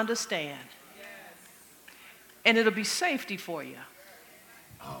don't understand. And it'll be safety for you.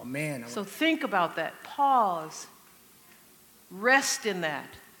 Oh, man. So think about that. Pause. Rest in that.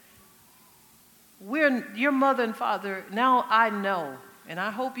 Your mother and father, now I know, and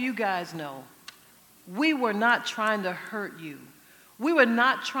I hope you guys know, we were not trying to hurt you. We were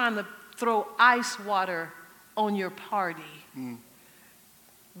not trying to throw ice water on your party.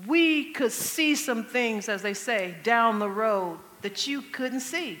 We could see some things, as they say, down the road that you couldn't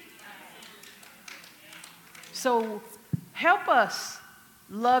see. So help us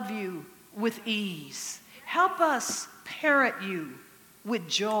love you with ease. Help us parent you with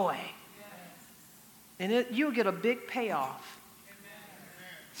joy. And you'll get a big payoff.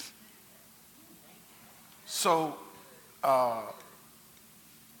 So,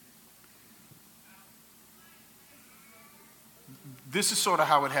 this is sort of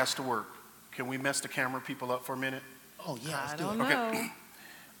how it has to work. Can we mess the camera people up for a minute? Oh, yeah, let's I do don't it. know.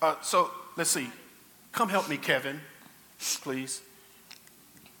 Okay. So, let's see. Come help me, Kevin, please.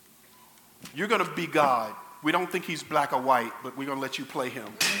 You're going to be God. We don't think he's black or white, but we're going to let you play him.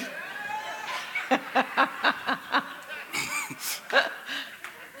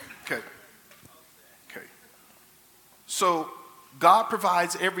 Okay. So God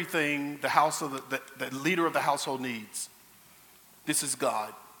provides everything the house of the leader of the household needs. This is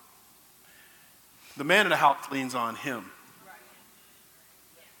God. The man of the house leans on him.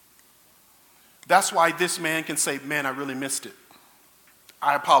 That's why this man can say, man, I really missed it.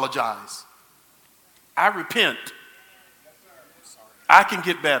 I apologize. I repent. I can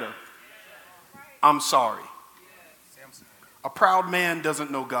get better. I'm sorry. A proud man doesn't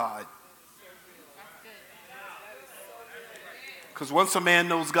know God. Because once a man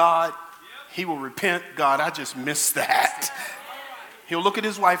knows God, he will repent. God, I just missed that. He'll look at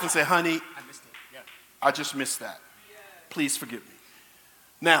his wife and say, honey, I just missed that. Please forgive me.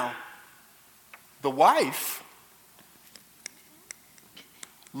 Now, the wife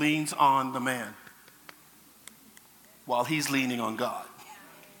leans on the man while he's leaning on God.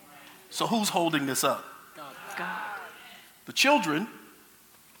 So who's holding this up? God. The children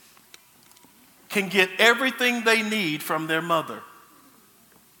can get everything they need from their mother.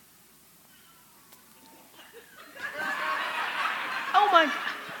 Oh my.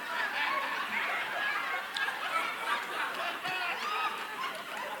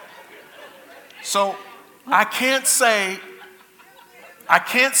 So I can't say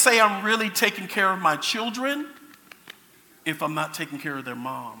I'm really taking care of my children if I'm not taking care of their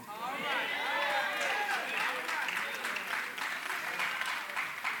mom.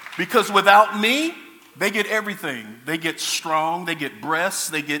 Because without me, they get everything. They get strong, they get breasts,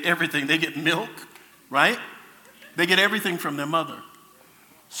 they get everything. They get milk, right? They get everything from their mother.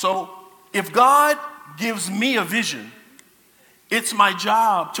 So if God gives me a vision, it's my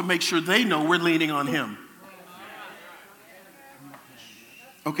job to make sure they know we're leaning on him.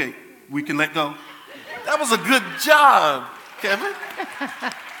 Okay, we can let go. That was a good job, Kevin.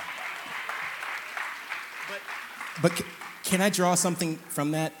 But can I draw something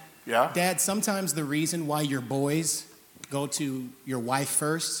from that? Yeah. Dad, sometimes the reason why your boys go to your wife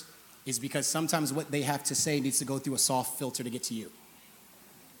first is because sometimes what they have to say needs to go through a soft filter to get to you.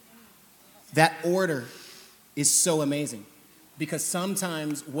 That order is so amazing because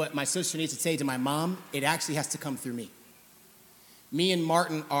sometimes what my sister needs to say to my mom, it actually has to come through me. Me and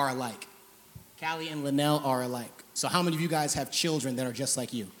Martin are alike. Callie and Lynnell are alike. So how many of you guys have children that are just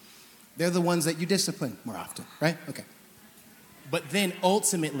like you? They're the ones that you discipline more often, right? Okay. But then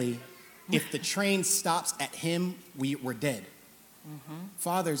ultimately, if the train stops at him, we're dead. Mm-hmm.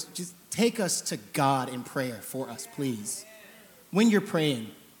 Fathers, just take us to God in prayer for us, please. When you're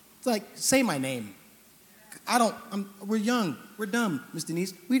praying, it's like, say my name. We're young, we're dumb, Miss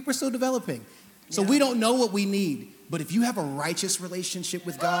Denise. We're still developing. So we don't know what we need. But if you have a righteous relationship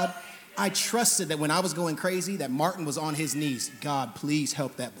with God, I trusted that when I was going crazy, that Martin was on his knees. God, please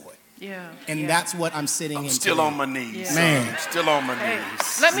help that boy. Yeah. And that's what I'm sitting in Still today. on my knees. Yeah. Man. I'm still on my Hey,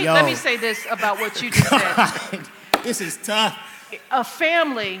 knees. let me say this about what you just said. This is tough. A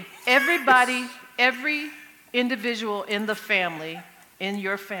family, everybody, every individual in the family, in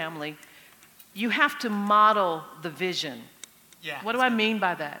your family, you have to model the vision. Yeah. What do I mean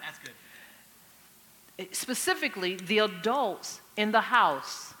by that? That's good. Specifically, the adults in the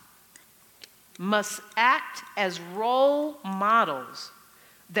house must act as role models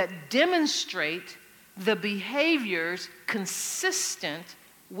that demonstrate the behaviors consistent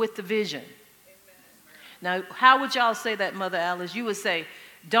with the vision. Now, how would y'all say that, Mother Alice? You would say,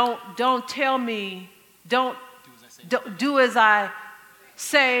 don't tell me, don't do as I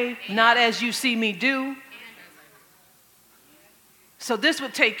say, not as you see me do. So this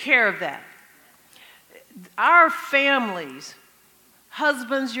would take care of that. Our families,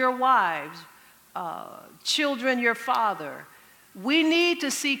 husbands, your wives, children, your father, we need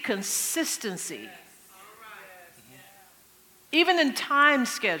to see consistency. Even in time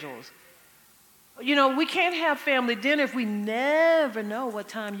schedules. You know, we can't have family dinner if we never know what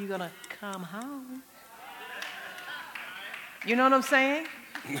time you're going to come home. You know what I'm saying?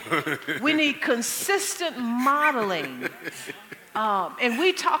 We need consistent modeling. And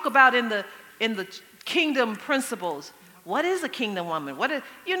we talk about in the kingdom principles, what is a kingdom woman?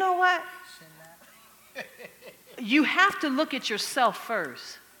 You know what? You have to look at yourself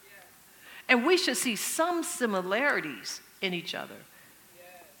first. And we should see some similarities in each other.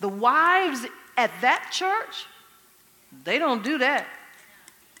 The wives at that church, they don't do that.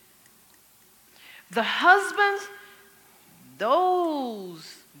 The husbands,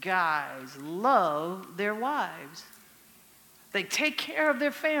 those guys love their wives. They take care of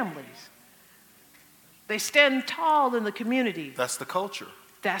their families. They stand tall in the community. That's the culture.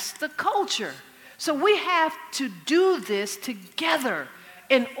 That's the culture. So we have to do this together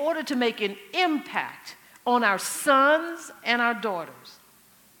in order to make an impact on our sons and our daughters.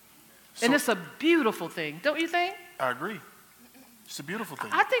 And it's a beautiful thing, don't you think? I agree. It's a beautiful thing.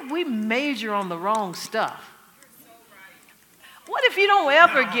 I think we major on the wrong stuff. What if you don't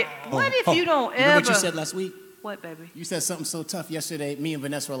ever get, what if you don't Remember ever. what you said last week? What, baby? You said something so tough yesterday. Me and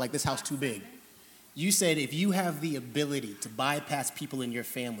Vanessa were like, this house too big. You said if you have the ability to bypass people in your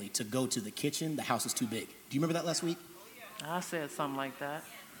family to go to the kitchen, the house is too big. Do you remember that last week? I said something like that.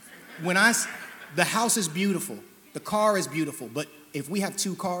 The house is beautiful. The car is beautiful. But if we have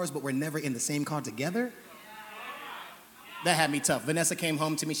two cars, but we're never in the same car together, that had me tough. Vanessa came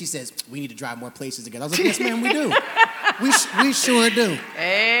home to me. She says, we need to drive more places together. I was like, yes, ma'am, we do. We sure do. Amen.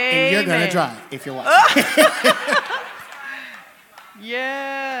 And you're going to drive if you're watching.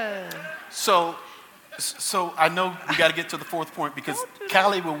 Yeah. So I know we got to get to the fourth point because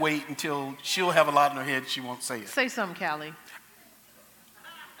Callie will wait until she'll have a lot in her head. She won't say it. Say something, Callie.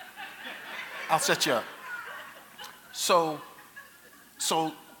 I'll set you up. So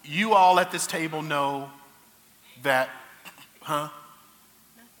you all at this table know that,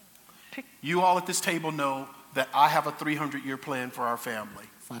 You all at this table know that I have a 300-year plan for our family.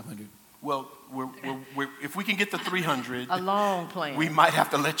 500. Well, if we can get the 300, A long plan. we might have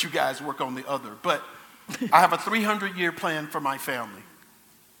to let you guys work on the other. But I have a 300-year plan for my family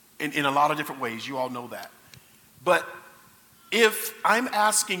in a lot of different ways. You all know that. But if I'm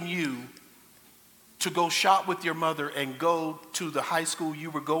asking you to go shop with your mother and go to the high school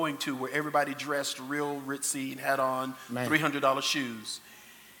you were going to where everybody dressed real ritzy and had on $300 shoes,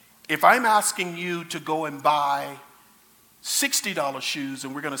 if I'm asking you to go and buy $60 shoes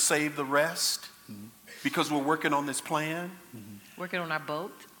and we're going to save the rest because we're working on this plan, Working on our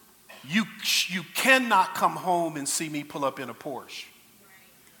boat. you cannot come home and see me pull up in a Porsche.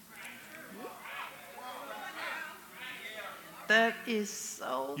 That is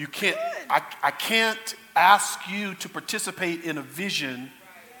so You can't. good. I can't ask you to participate in a vision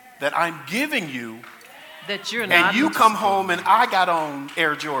that I'm giving you, That you're not. and you come home and I got on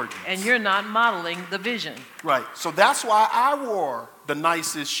Air Jordans. And you're not modeling the vision. Right. So that's why I wore the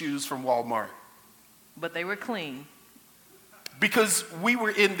nicest shoes from Walmart. But they were clean. Because we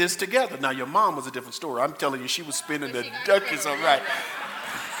were in this together. Now, your mom was a different story. I'm telling you, she was spending the ducats all right.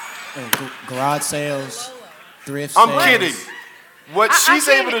 Garage sales, thrift sales. I'm kidding. What she's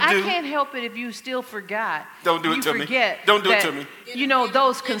able to do. I can't help it if you still forgot. Don't do it you to me. forget Don't do it that, to me. You know,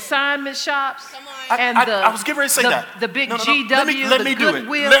 those consignment shops. And I was getting ready to say that. The big No. GW, Let me do it.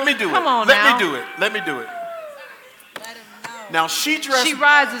 Goodwill. Let me do it. Come on Let now. me do it. Let me do it. Now she dressed. She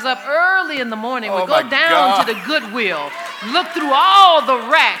rises up early in the morning. Oh We go my down God. to the Goodwill, look through all the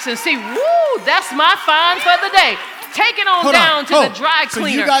racks and see, woo, that's my find for the day. take it on Hold down to Oh, the dry so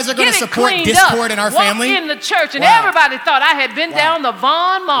cleaner. you guys are gonna Get it support cleaned discord up. in our Walk family? in the church, and Wow. everybody thought I had been Wow. down the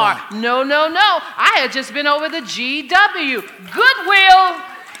Von Mar. Wow. No. I had just been over the GW. Goodwill.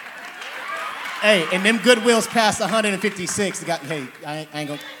 Hey, and them Goodwills passed 156. Hey, I ain't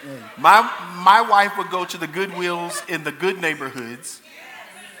gonna. Hey. My wife would go to the Goodwills in the good neighborhoods,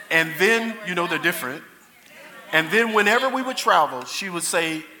 and then, they're different. And then whenever we would travel, she would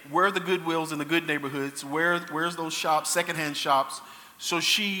say, where are the Goodwills in the good neighborhoods? Where's those shops, secondhand shops? So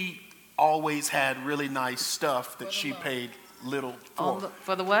she always had really nice stuff that she paid little for.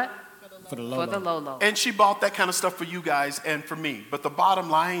 For the what? For the Lolo. For the Lolo. And she bought that kind of stuff for you guys and for me. But the bottom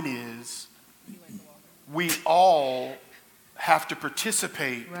line is, we all have to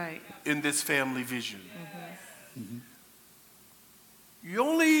participate in this family vision. Mm-hmm. You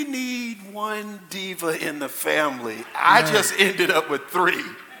only need one diva in the family. I just ended up with 3.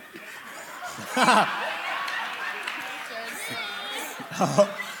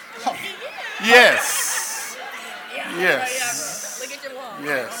 Yes. Yes. Look at your wall.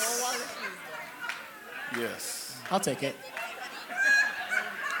 Yes. Yes. I'll take it.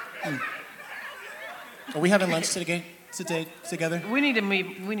 Are we having lunch today together? We need to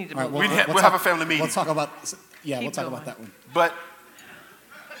meet. We need to All meet. right, We'll have a family meeting. We'll talk about. Yeah, Keep we'll talk going. about that one. But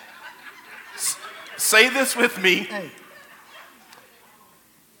say this with me. Hey.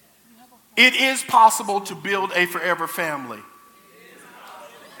 It is possible to build a forever family.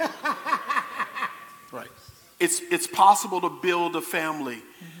 Right. It's possible to build a family.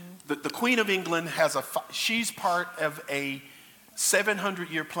 Mm-hmm. The Queen of England she's part of a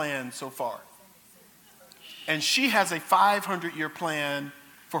 700-year plan so far. And she has a 500-year plan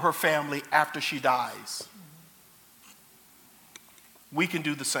for her family after she dies. We can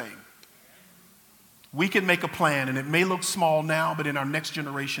do the same. We can make a plan, and it may look small now, but in our next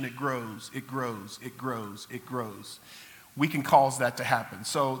generation, it grows, it grows, it grows, it grows. We can cause that to happen.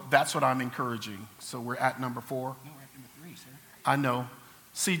 So that's what I'm encouraging. So we're at number 4. No, we're at number 3, sir. I know.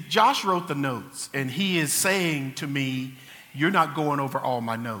 See, Josh wrote the notes, and he is saying to me, you're not going over all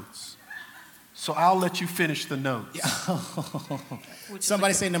my notes. So I'll let you finish the notes. Yeah.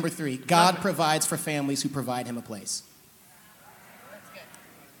 Somebody say number 3. God provides for families who provide him a place.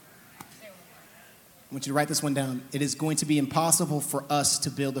 I want you to write this one down. It is going to be impossible for us to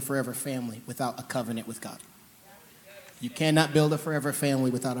build a forever family without a covenant with God. You cannot build a forever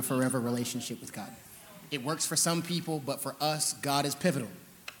family without a forever relationship with God. It works for some people, but for us, God is pivotal.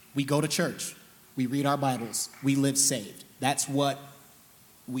 We go to church. We read our Bibles. We live saved. That's what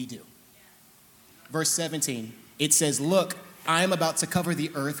we do. Verse 17, it says, look, I am about to cover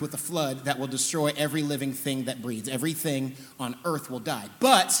the earth with a flood that will destroy every living thing that breathes. Everything on earth will die.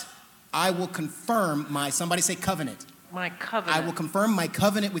 But I will confirm somebody say covenant. My covenant. I will confirm my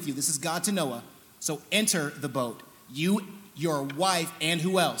covenant with you. This is God to Noah. So enter the boat. You, your wife, and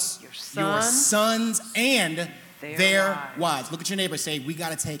who else? Your sons and their wives. Look at your neighbor. Say, we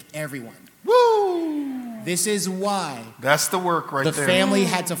got to take everyone. Woo! This is why That's the work right there. the family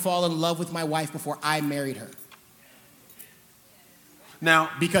had to fall in love with my wife before I married her. Now,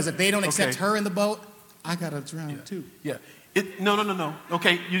 Because if they don't accept her in the boat, I got to drown too. yeah. No.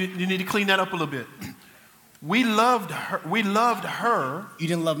 Okay, you need to clean that up a little bit. We loved her. You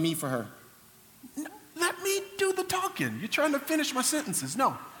didn't love me for her. Let me do the talking. You're trying to finish my sentences.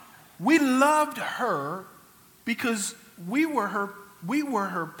 No. We loved her because we were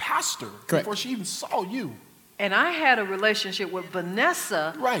her pastor. Correct. Before she even saw you. And I had a relationship with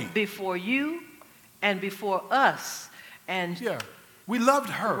Vanessa before you and before us. And yeah, we loved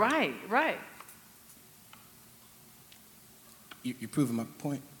her. Right. You're proving my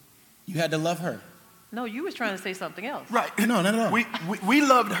point. You had to love her. No, you was trying to say something else. Right. No. We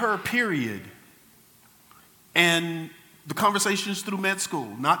loved her, period. And the conversations through med school,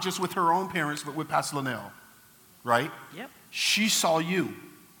 not just with her own parents, but with Pastor Lynnell, right? Yep. She saw you,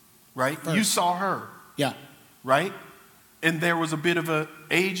 right? First. You saw her. Yeah. Right? And there was a bit of an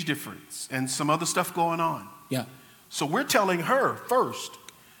age difference and some other stuff going on. Yeah. So we're telling her first,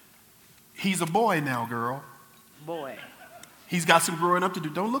 he's a boy now, girl. Boy. He's got some growing up to do.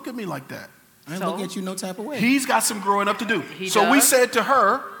 Don't look at me like that. I ain't So? looking at you no type of way. He's got some growing up to do. He So we does? said to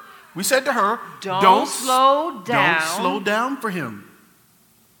her, Don't slow down. Don't slow down for him.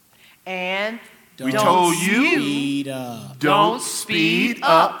 And We told you, Speed up. don't speed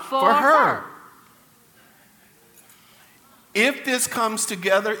up for her. If this comes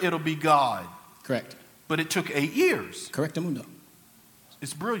together, it'll be God. Correct. But it took 8 years. Correctamundo.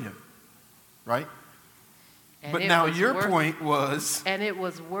 It's brilliant, right? And But it now was your worth- point was, And it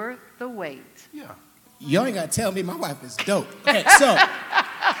was worth the wait. yeah. You ain't got to tell me my wife is dope. Okay, so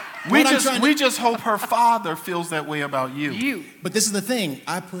We just hope her father feels that way about you. But this is the thing.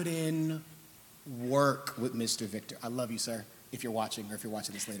 I put in work with Mr. Victor. I love you, sir, if you're watching or if you're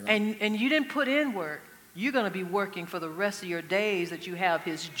watching this later on. And you didn't put in work. You're going to be working for the rest of your days that you have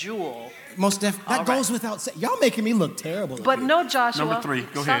his jewel. Most definitely. That goes without saying. Y'all making me look terrible. But no, Joshua. Number 3.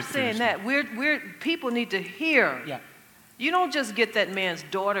 Go ahead. Stop saying that. People need to hear. Yeah. You don't just get that man's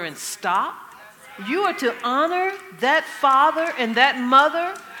daughter and stop. You are to honor that father and that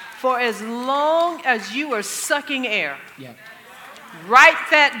mother for as long as you are sucking air. Yeah. Write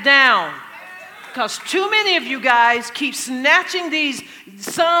that down. Because too many of you guys keep snatching these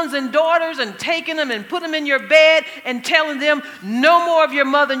sons and daughters and taking them and put them in your bed and telling them no more of your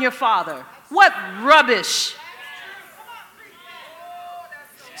mother and your father. What rubbish.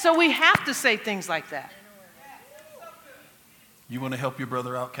 So we have to say things like that. You want to help your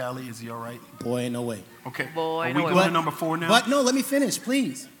brother out, Callie? Is he all right? Boy, no way. Okay. Boy, Are no we way. going to number 4 now? But no, let me finish,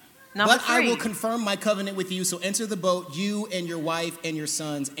 please. Number But 3. I will confirm my covenant with you. So enter the boat, you and your wife and your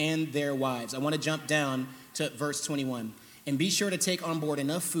sons and their wives. I want to jump down to verse 21. And be sure to take on board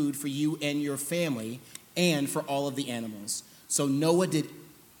enough food for you and your family and for all of the animals. So Noah did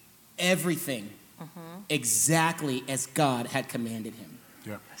everything exactly as God had commanded him.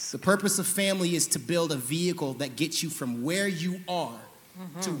 Yeah. The purpose of family is to build a vehicle that gets you from where you are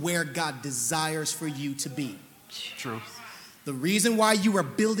to where God desires for you to be. True. The reason why you are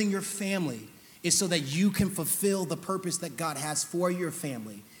building your family is so that you can fulfill the purpose that God has for your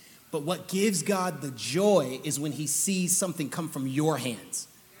family. But what gives God the joy is when he sees something come from your hands.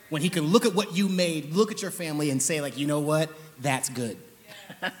 When he can look at what you made, look at your family and say, like, you know what? That's good.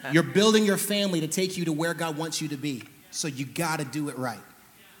 You're building your family to take you to where God wants you to be. So you got to do it right.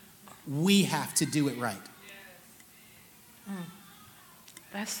 We have to do it right.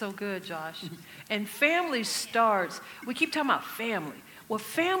 That's so good, Josh. And family starts, we keep talking about family. Well,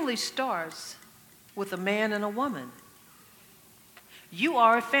 family starts with a man and a woman. You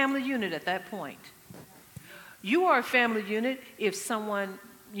are a family unit at that point. You are a family unit if someone,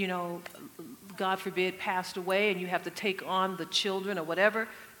 God forbid, passed away and you have to take on the children or whatever.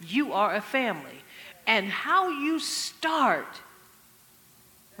 You are a family. And how you start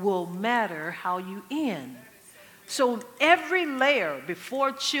will matter how you end. So every layer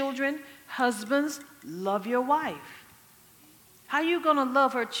before children, husbands, love your wife. How you going to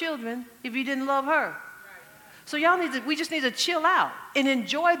love her children if you didn't love her? So we just need to chill out and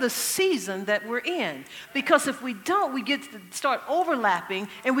enjoy the season that we're in. Because if we don't, we get to start overlapping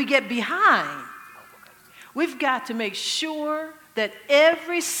and we get behind. We've got to make sure that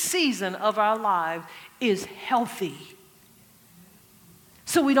every season of our life is healthy.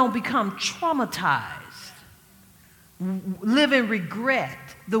 So we don't become traumatized. Live in regret,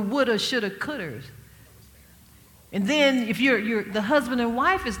 the woulda, shoulda, couldas. And then if the husband and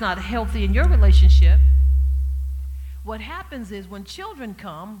wife is not healthy in your relationship, what happens is when children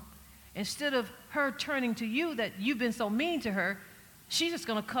come, instead of her turning to you that you've been so mean to her, she's just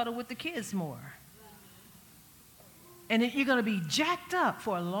going to cuddle with the kids more. And you're going to be jacked up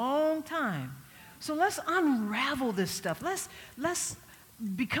for a long time. So let's unravel this stuff. Let's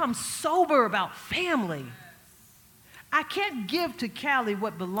become sober about family. I can't give to Callie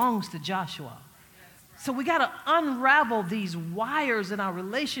what belongs to Joshua. So we got to unravel these wires in our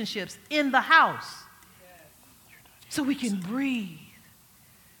relationships in the house so we can breathe,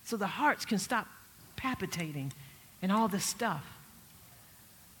 so the hearts can stop palpitating and all this stuff,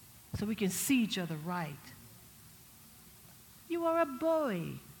 so we can see each other right. You are a boy.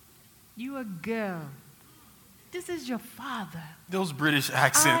 You are a girl. This is your father. Those British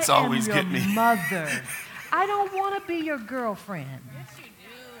accents always get me. I am your mother. I don't want to be your girlfriend. Yes, you do,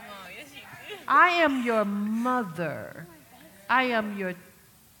 Mom. Yes, you do. I am your mother. I am your...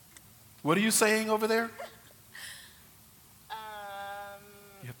 What are you saying over there?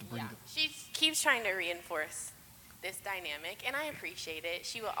 You have to bring it. She keeps trying to reinforce this dynamic, and I appreciate it.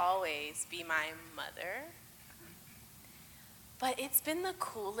 She will always be my mother. But it's been the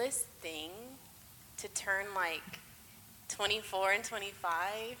coolest thing to turn like 24 and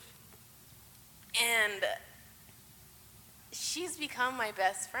 25. And she's become my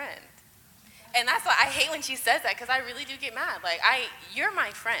best friend. And that's why I hate when she says that, because I really do get mad. Like, you're my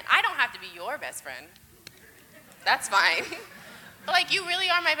friend. I don't have to be your best friend. That's fine. But, like, you really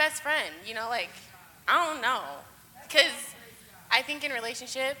are my best friend. I don't know. Because I think in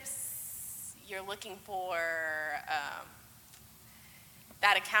relationships, you're looking for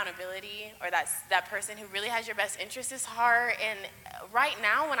that accountability, or that person who really has your best interests at heart. And right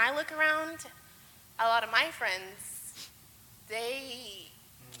now, when I look around, a lot of my friends, they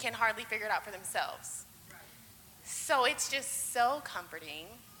can hardly figure it out for themselves. So it's just so comforting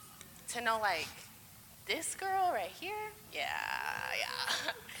to know, like, this girl right here, yeah.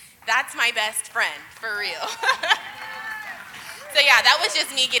 That's my best friend, for real. So yeah, that was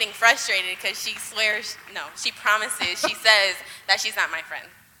just me getting frustrated because she swears, no, she promises, she says that she's not my friend.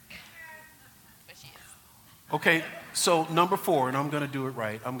 But she is. Okay, so number 4, and I'm going to do it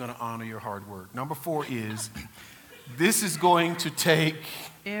right. I'm going to honor your hard work. Number 4 is, this is going to take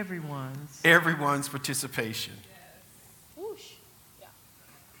everyone's participation. Whoosh. Yeah.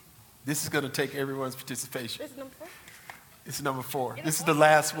 This is going to take everyone's participation. This is number 4? This is number 4. This is the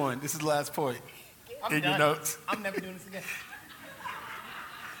last one. This is the last point in your notes. I'm never doing this again.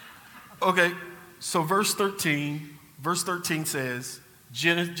 Okay, so verse 13 says,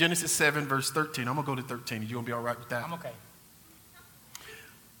 Genesis 7, verse 13. I'm going to go to 13. You going to be all right with that? I'm okay.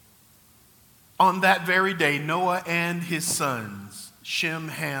 On that very day, Noah and his sons, Shem,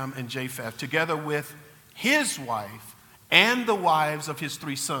 Ham, and Japheth, together with his wife and the wives of his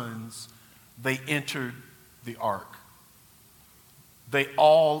 3 sons, they entered the ark. They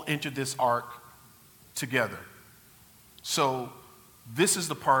all entered this ark together. So this is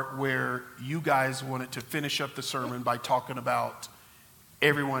the part where you guys wanted to finish up the sermon by talking about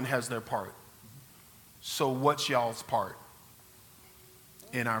everyone has their part. So what's y'all's part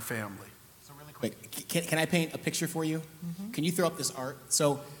in our family? So really quick, can I paint a picture for you? Mm-hmm. Can you throw up this art?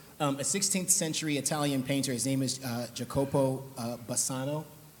 So a 16th century Italian painter, his name is Jacopo Bassano.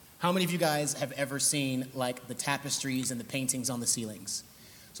 How many of you guys have ever seen like the tapestries and the paintings on the ceilings?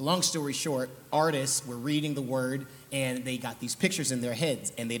 So long story short, artists were reading the word and they got these pictures in their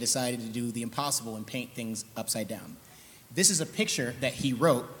heads and they decided to do the impossible and paint things upside down. This is a picture that he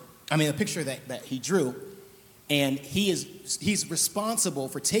wrote, a picture that he drew, and he's responsible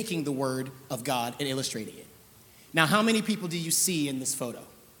for taking the word of God and illustrating it. Now, how many people do you see in this photo?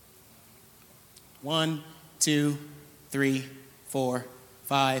 1, 2, 3, 4,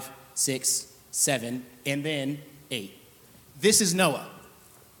 5, 6, 7, and then 8. This is Noah.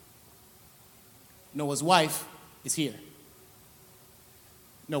 Noah's wife is here.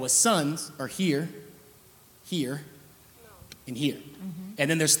 Noah's sons are here, and here. Mm-hmm. And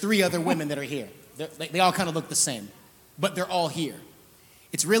then there's 3 other women that are here. They all kind of look the same, but they're all here.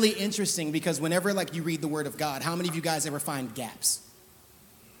 It's really interesting because whenever like you read the word of God, how many of you guys ever find gaps?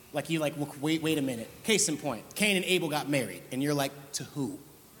 Like you like, wait a minute. Case in point, Cain and Abel got married, and you're like, to who?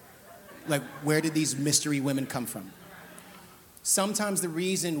 Like, where did these mystery women come from? Sometimes the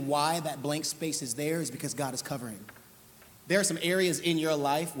reason why that blank space is there is because God is covering. There are some areas in your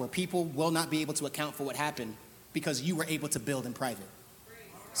life where people will not be able to account for what happened because you were able to build in private.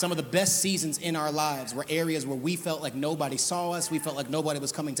 Some of the best seasons in our lives were areas where we felt like nobody saw us, we felt like nobody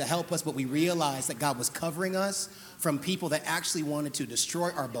was coming to help us, but we realized that God was covering us from people that actually wanted to destroy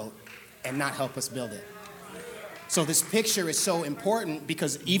our boat and not help us build it. So this picture is so important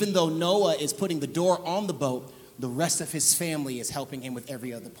because even though Noah is putting the door on the boat, the rest of his family is helping him with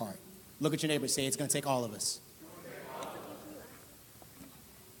every other part. Look at your neighbor and say, it's going to take all of us.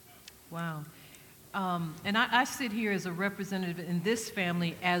 Wow. And I sit here as a representative in this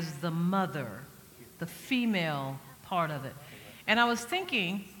family as the mother, the female part of it. And I was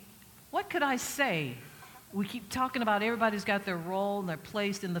thinking, what could I say? We keep talking about everybody's got their role and their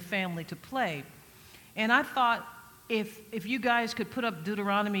place in the family to play. And I thought if you guys could put up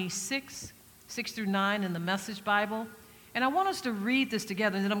Deuteronomy 6 through 9 in the Message Bible. And I want us to read this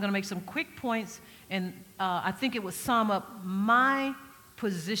together, and then I'm going to make some quick points, and I think it would sum up my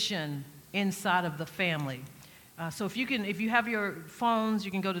position inside of the family. So if you have your phones,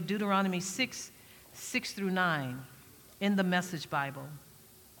 you can go to Deuteronomy 6 through 9 in the Message Bible.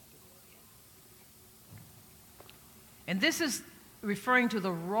 And this is referring to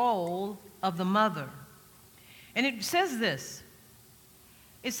the role of the mother. And it says this.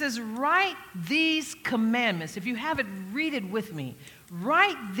 It says, write these commandments. If you have it, read it with me.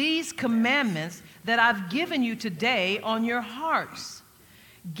 Write these commandments that I've given you today on your hearts.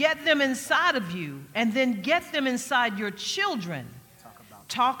 Get them inside of you, and then get them inside your children.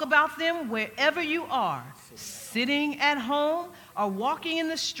 Talk about them wherever you are, sitting at home or walking in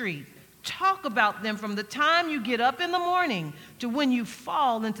the street. Talk about them from the time you get up in the morning to when you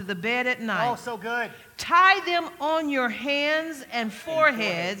fall into the bed at night. Oh, so good. Tie them on your hands and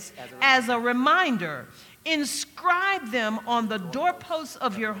foreheads as a reminder. Inscribe them on the doorposts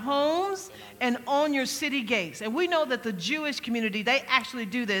of your homes and on your city gates. And we know that the Jewish community, they actually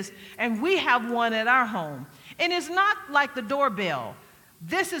do this, and we have one at our home. And it's not like the doorbell.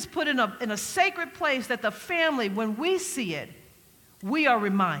 This is put in a sacred place that the family, when we see it, we are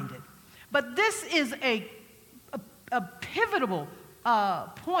reminded. But this is a pivotal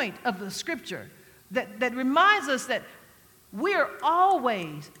point of the scripture that reminds us that we're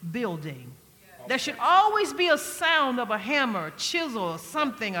always building. There should always be a sound of a hammer, a chisel, or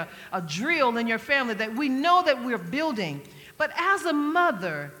something, a drill in your family that we know that we're building. But as a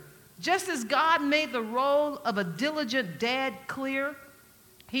mother, just as God made the role of a diligent dad clear,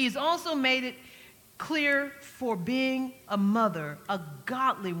 He's also made it clear for being a mother, a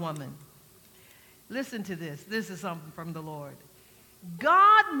godly woman. Listen to this. This is something from the Lord.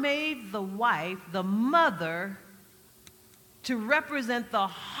 God made the wife, the mother, to represent the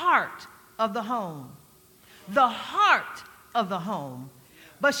heart of the home. The heart of the home.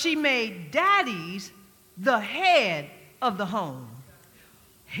 But she made daddies the head of the home.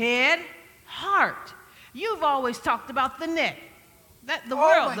 Head, heart. You've always talked about the neck. The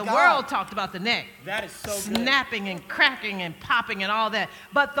world talked about the neck. That is so good. Snapping and cracking and popping and all that.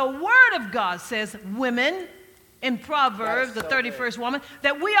 But the Word of God says, women, in Proverbs, the 31st woman,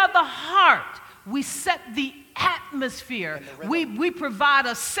 that we are the heart. We set the atmosphere. We provide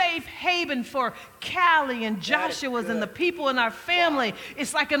a safe haven for Callie and Joshua's and the people in our family.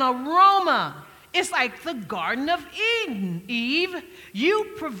 It's like an aroma. It's like the Garden of Eden, Eve.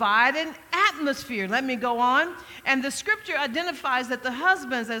 You provide an atmosphere. Let me go on. And the scripture identifies that the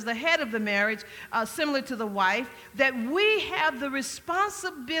husbands, as the head of the marriage, similar to the wife, that we have the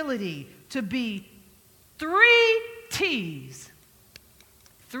responsibility to be 3 T's.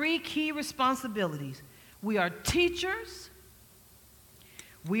 3 key responsibilities. We are teachers.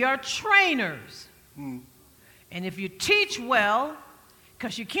 We are trainers. And if you teach well,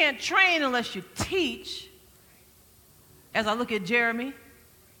 because you can't train unless you teach, as I look at Jeremy,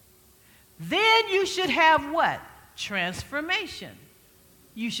 then you should have what? Transformation.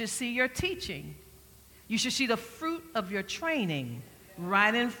 You should see your teaching. You should see the fruit of your training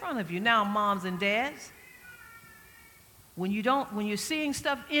right in front of you. Now, moms and dads, when you're seeing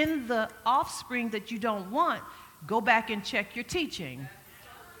stuff in the offspring that you don't want, go back and check your teaching.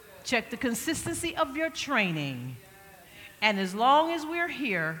 Check the consistency of your training. And as long as we're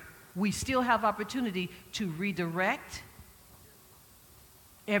here, we still have opportunity to redirect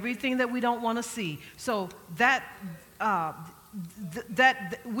everything that we don't want to see. So that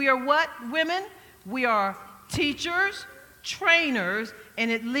we are what, women? We are teachers, trainers,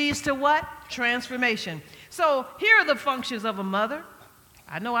 and it leads to what? Transformation. So here are the functions of a mother.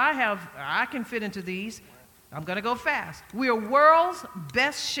 I know I can fit into these. I'm going to go fast. We are world's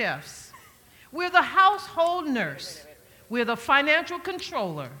best chefs. We're the household nurse. We're the financial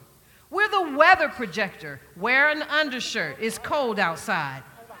controller. We're the weather projector. Wear an undershirt. It's cold outside.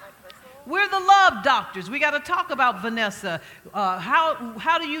 We're the love doctors. We got to talk about Vanessa.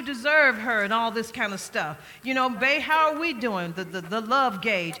 How do you deserve her and all this kind of stuff? You know, babe, how are we doing? The love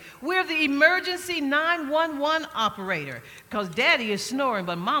gauge. We're the emergency 911 operator because daddy is snoring,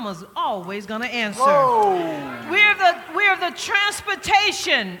 but mama's always going to answer. Whoa. We're the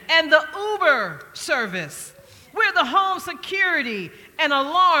transportation and the Uber service. We're the home security and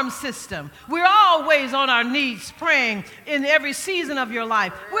alarm system. We're always on our knees praying in every season of your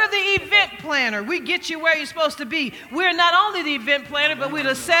life. We're the event planner. We get you where you're supposed to be. We're not only the event planner, but we're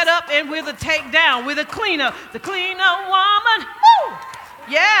the setup and we're the takedown. We're the cleanup woman. Woo!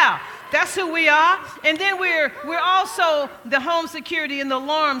 Yeah, that's who we are. And then we're also the home security and the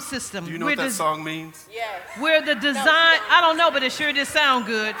alarm system. Do you know what that song means? Yes. We're the design. I don't know, but it sure did sound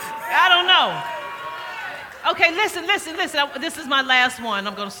good. I don't know. Okay, listen. This is my last one.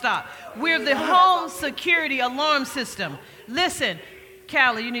 I'm going to stop. We're the home security alarm system. Listen,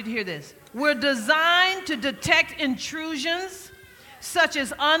 Callie, you need to hear this. We're designed to detect intrusions such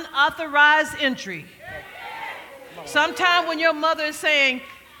as unauthorized entry. Sometime when your mother is saying,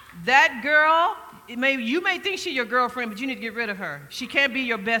 that girl, you may think she's your girlfriend, but you need to get rid of her. She can't be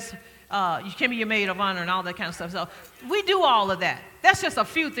your best, you can't be your maid of honor and all that kind of stuff. So we do all of that. That's just a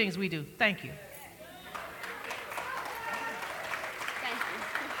few things we do. Thank you.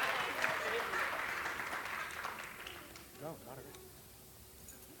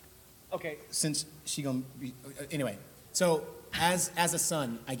 Okay, since she gonna be anyway. So as a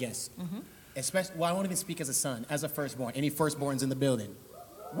son, I guess, especially. Well, I won't even speak as a son, as a firstborn. Any firstborns in the building?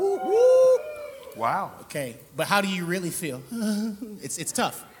 Woo woo! Wow. Okay, but how do you really feel? It's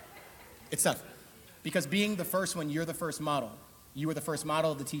tough. It's tough because being the first one, you're the first model. You were the first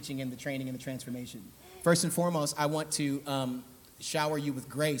model of the teaching and the training and the transformation. First and foremost, I want to shower you with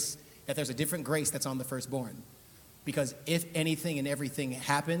grace. That there's a different grace that's on the firstborn, because if anything and everything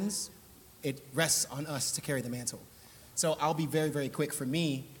happens, it rests on us to carry the mantle. So I'll be very, very quick. For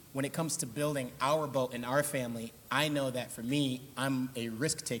me, when it comes to building our boat and our family, I know that for me, I'm a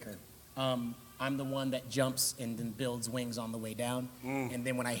risk taker. I'm the one that jumps and then builds wings on the way down. And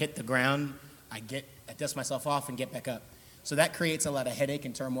then when I hit the ground, I dust myself off and get back up. So that creates a lot of headache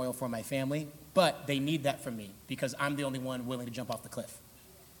and turmoil for my family, but they need that from me because I'm the only one willing to jump off the cliff.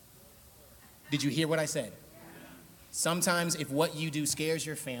 Did you hear what I said? Sometimes if what you do scares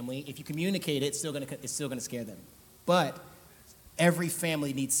your family, if you communicate it, it's still gonna scare them. But every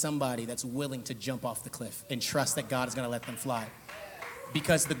family needs somebody that's willing to jump off the cliff and trust that God is gonna let them fly.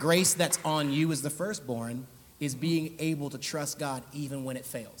 Because the grace that's on you as the firstborn is being able to trust God even when it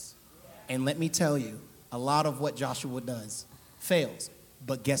fails. And let me tell you, a lot of what Joshua does fails,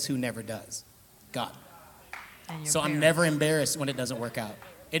 but guess who never does? God. So I'm never embarrassed when it doesn't work out.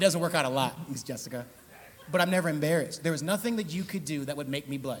 It doesn't work out a lot, Miss Jessica, but I'm never embarrassed. There was nothing that you could do that would make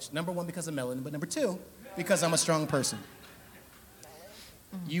me blush. Number one, because of melanin, but number two, because I'm a strong person.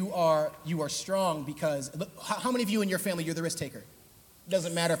 You are strong because, look, how many of you in your family, you're the risk taker?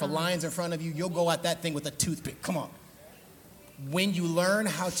 Doesn't matter if a lion's in front of you, you'll go at that thing with a toothpick. Come on. When you learn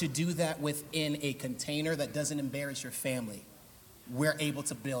how to do that within a container that doesn't embarrass your family, we're able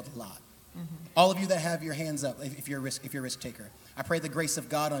to build a lot. All of you that have your hands up, if you're a risk taker, I pray the grace of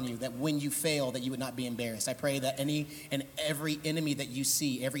God on you, that when you fail, that you would not be embarrassed. I pray that any and every enemy that you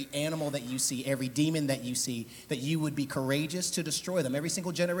see, every animal that you see, every demon that you see, that you would be courageous to destroy them. Every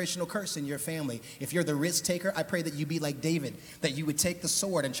single generational curse in your family. If you're the risk taker, I pray that you be like David, that you would take the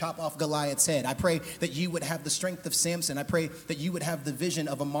sword and chop off Goliath's head. I pray that you would have the strength of Samson. I pray that you would have the vision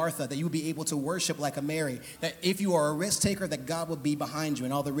of a Martha, that you would be able to worship like a Mary, that if you are a risk taker, that God would be behind you.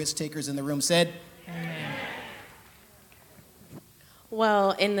 And all the risk takers in the room said, Amen.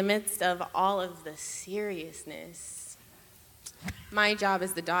 Well, in the midst of all of the seriousness, my job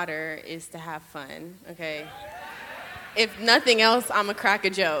as the daughter is to have fun, okay? If nothing else, I'm a crack a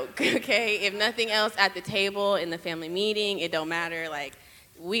joke, okay? If nothing else at the table, in the family meeting, it don't matter. Like,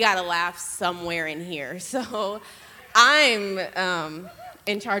 we gotta laugh somewhere in here. So I'm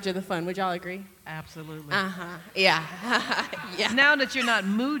in charge of the fun. Would y'all agree? Absolutely. Yeah. Yeah. Now that you're not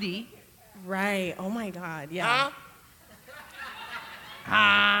moody. Right. Oh, my God. Yeah.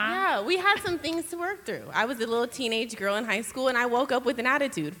 Yeah, we had some things to work through. I was a little teenage girl in high school, and I woke up with an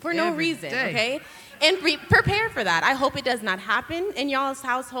attitude for no reason, okay? And prepare for that. I hope it does not happen in y'all's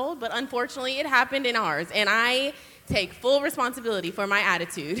household, but unfortunately, it happened in ours, and I take full responsibility for my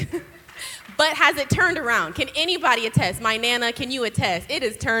attitude. But has it turned around? Can anybody attest? My Nana, can you attest? It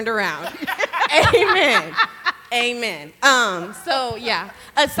is turned around. Amen. Amen. So, yeah,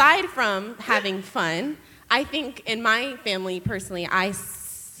 aside from having fun, I think in my family, personally, I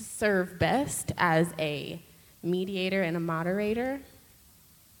serve best as a mediator and a moderator.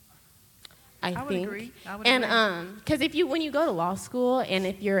 I would think. agree. I would and agree. because when you go to law school, and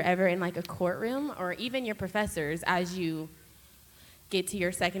if you're ever in like a courtroom, or even your professors, as you get to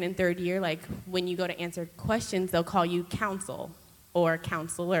your second and third year, like when you go to answer questions, they'll call you counsel or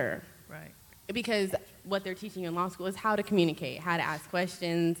counselor. Right. Because what they're teaching you in law school is how to communicate, how to ask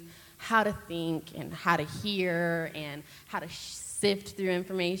questions, how to think, and how to hear, and how to sift through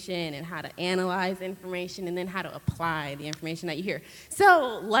information, and how to analyze information, and then how to apply the information that you hear.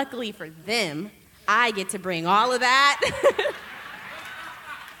 So luckily for them, I get to bring all of that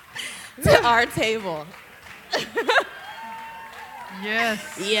to our table.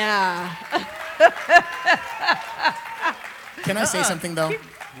 Yes. Yeah. can I say something though?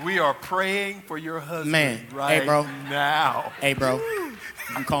 We are praying for your husband right hey bro. now. Hey bro, you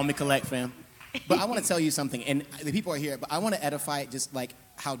can call me Collect, fam. But I want to tell you something, and the people are here, but I want to edify just like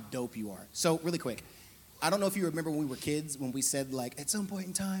how dope you are. So really quick, I don't know if you remember when we were kids, when we said like, at some point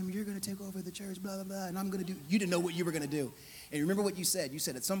in time, you're going to take over the church, blah, blah, blah, and I'm going to do, you didn't know what you were going to do. And you remember what you said? You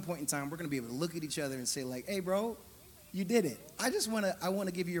said at some point in time, we're going to be able to look at each other and say like, hey bro, you did it. I want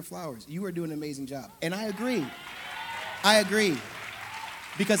to give you your flowers. You are doing an amazing job. And I agree.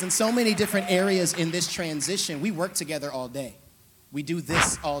 Because in so many different areas in this transition, we work together all day. We do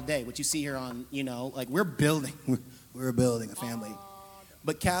this all day. What you see here on, like we're building a family.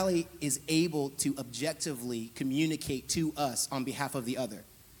 But Callie is able to objectively communicate to us on behalf of the other.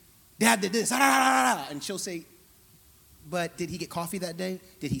 Dad did this, and she'll say, but did he get coffee that day?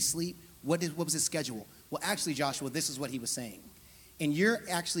 Did he sleep? What was his schedule? Well, actually, Joshua, this is what he was saying. And you're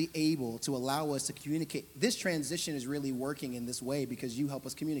actually able to allow us to communicate. This transition is really working in this way because you help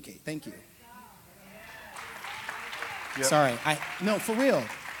us communicate. Thank you. Yep. Sorry. No, for real.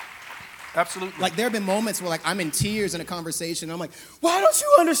 Absolutely. Like there have been moments where like I'm in tears in a conversation. And I'm like, why don't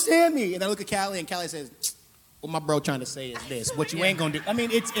you understand me? And I look at Callie and Callie says, what my bro trying to say is this. What you ain't gonna do. I mean,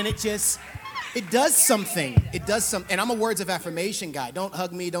 it does something. It does something. And I'm a words of affirmation guy. Don't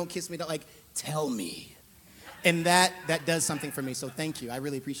hug me. Don't kiss me. Don't tell me. And that does something for me. So thank you. I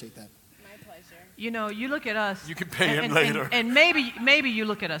really appreciate that. My pleasure. You know, you look at us. You can pay him later. And maybe you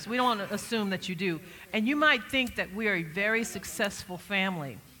look at us. We don't want to assume that you do. And you might think that we are a very successful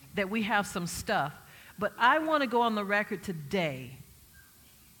family, that we have some stuff. But I want to go on the record today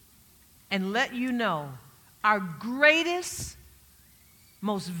and let you know our greatest,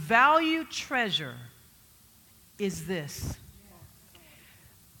 most valued treasure is this.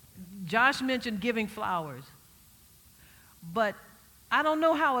 Josh mentioned giving flowers, but I don't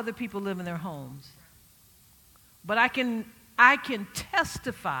know how other people live in their homes. But I can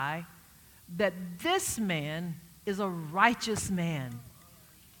testify that this man is a righteous man,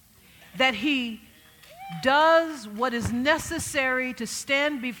 that he does what is necessary to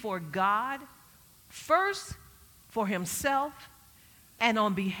stand before God, first for himself and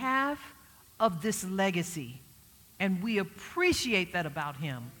on behalf of this legacy. And we appreciate that about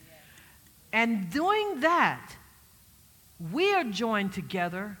him. And doing that, we are joined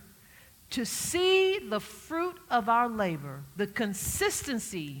together to see the fruit of our labor, the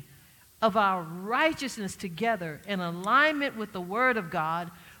consistency of our righteousness together in alignment with the Word of God,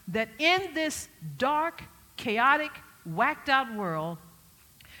 that in this dark, chaotic, whacked out world,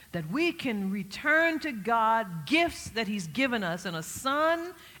 that we can return to God gifts that he's given us in a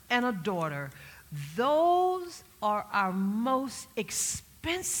son and a daughter. Those are our most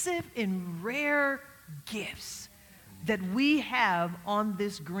expensive and rare gifts that we have on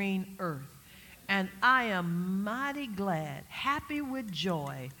this green earth. And I am mighty glad, happy with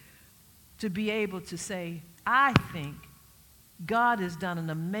joy, to be able to say, I think God has done an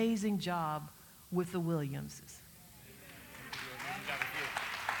amazing job with the Williamses.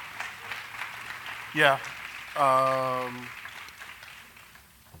 Yeah.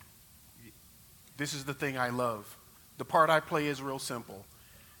 This is the thing I love. The part I play is real simple.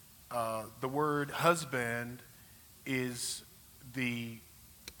 The word husband is the,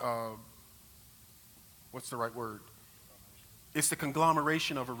 what's the right word? It's the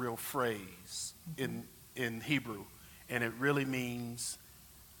conglomeration of a real phrase in Hebrew. And it really means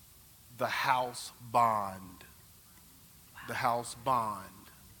the house bond. The house bond.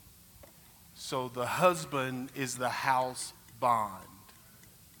 So the husband is the house bond.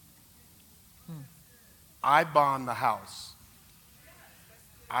 I bond the house.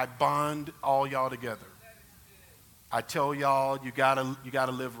 I bond all y'all together. I tell y'all you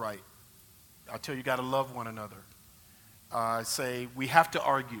gotta live right. I tell you gotta love one another. I say we have to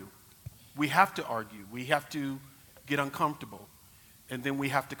argue. We have to argue. We have to get uncomfortable, and then we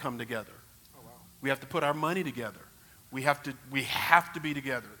have to come together. We have to put our money together. We have to be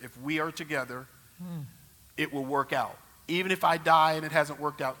together. If we are together, it will work out. Even if I die and it hasn't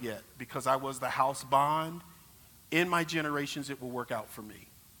worked out yet, because I was the house bond, in my generations it will work out for me.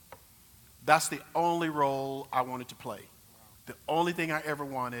 That's the only role I wanted to play. The only thing I ever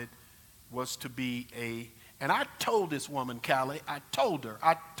wanted was to be and I told this woman, Callie, I told her.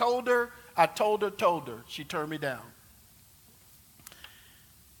 She turned me down.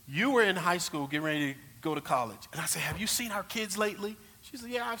 You were in high school getting ready to go to college. And I said, have you seen our kids lately? She said,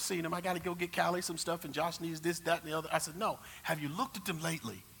 yeah, I've seen them. I got to go get Callie some stuff, and Josh needs this, that, and the other. I said, no. Have you looked at them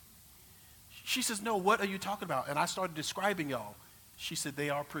lately? She says, no, what are you talking about? And I started describing y'all. She said, they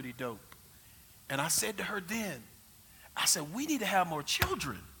are pretty dope. And I said to her then, I said, we need to have more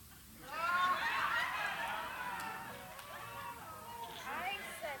children.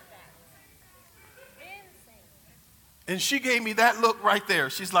 And she gave me that look right there.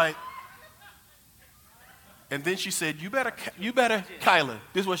 She's like, and then she said, you better, Kyla,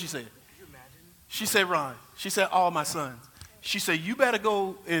 this is what she said. She said, Ron, she said, all my sons. She said, you better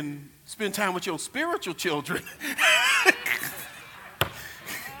go and spend time with your spiritual children.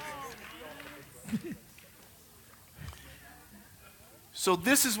 So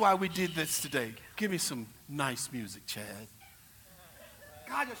this is why we did this today. Give me some nice music, Chad.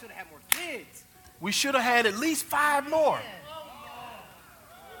 God, you should have had more kids. We should have had at least 5 more.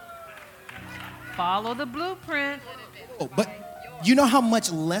 Follow the blueprint. Oh, but you know how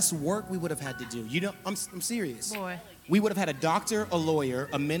much less work we would have had to do? You know, I'm serious. Boy. We would have had a doctor, a lawyer,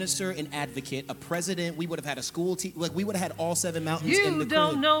 a minister, an advocate, a president. We would have had a school team. Like, we would have had all 7 mountains in the crib. You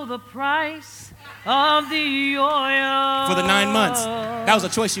don't know the price of the oil. For the 9 months. That was a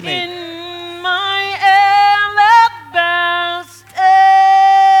choice you made. In my alabaster.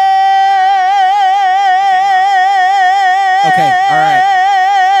 Okay, all right.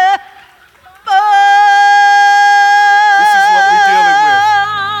 This is what we're dealing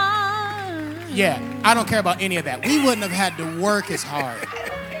with. Yeah, I don't care about any of that. We wouldn't have had to work as hard.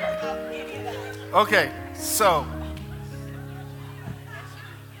 Okay, so.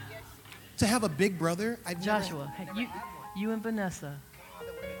 To have a big brother, Joshua, you and Vanessa.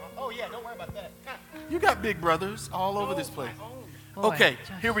 Oh, yeah, don't worry about that. You got big brothers all over this place. Boy, Okay,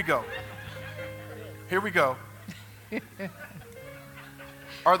 Josh. here we go. Here we go.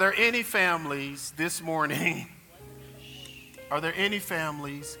 Are there any families this morning? Are there any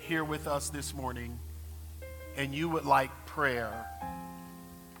families here with us this morning and you would like prayer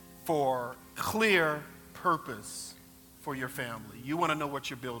for clear purpose for your family? You want to know what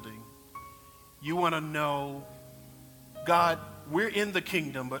you're building. You want to know, God, we're in the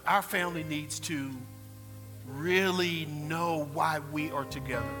kingdom, but our family needs to really know why we are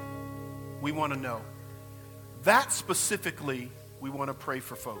together. We want to know. That specifically, we want to pray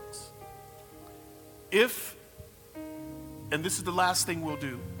for folks. If, and this is the last thing we'll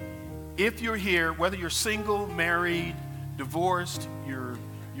do, if you're here, whether you're single, married, divorced, your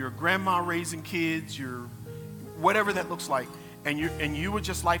grandma raising kids, your whatever that looks like, and you would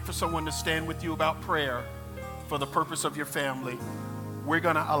just like for someone to stand with you about prayer for the purpose of your family, we're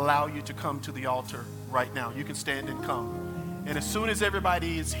going to allow you to come to the altar right now. You can stand and come. And as soon as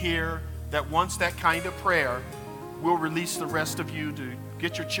everybody is here that wants that kind of prayer, we'll release the rest of you to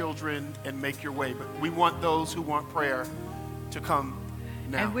get your children and make your way. But we want those who want prayer to come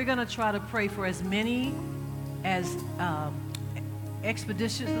now. And we're going to try to pray for as many as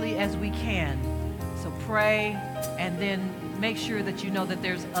expeditiously as we can. So pray and then make sure that you know that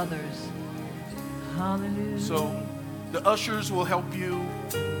there's others. Hallelujah. So the ushers will help you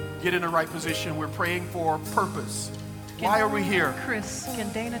get in the right position. We're praying for purpose. Why are we here? Chris,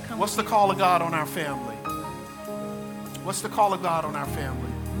 can Dana come? What's the call of God on our family? What's the call of God on our family?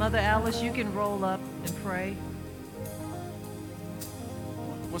 Mother Alice, you can roll up and pray.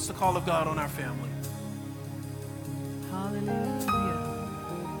 What's the call of God on our family? Hallelujah.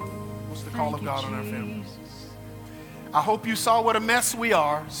 What's the call of God on our family? Jesus. I hope you saw what a mess we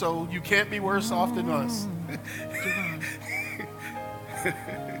are, so you can't be worse off than us.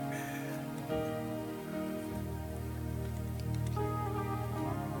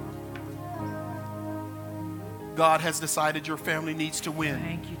 God has decided your family needs to win.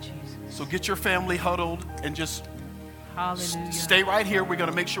 Thank you, Jesus. So get your family huddled and just Hallelujah. stay right here. We're going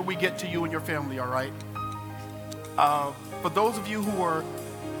to make sure we get to you and your family, all right? For those of you who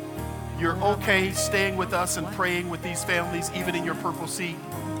you're okay staying with us and praying with these families, even in your purple seat,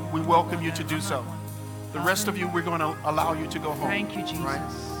 we welcome you to do so. The rest of you, we're going to allow you to go home. Thank you, Jesus. Right?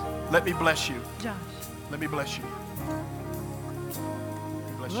 Let me bless you. Josh. Let me bless you.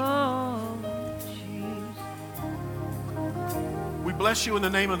 Bless you. Oh, Jesus. We bless you in the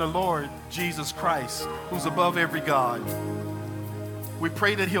name of the Lord Jesus Christ, who's above every God. We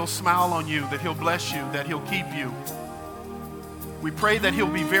pray that he'll smile on you, that he'll bless you, that he'll keep you. We pray that he'll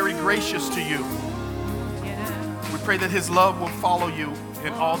be very gracious to you. We pray that his love will follow you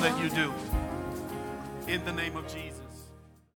in all that you do. In the name of Jesus.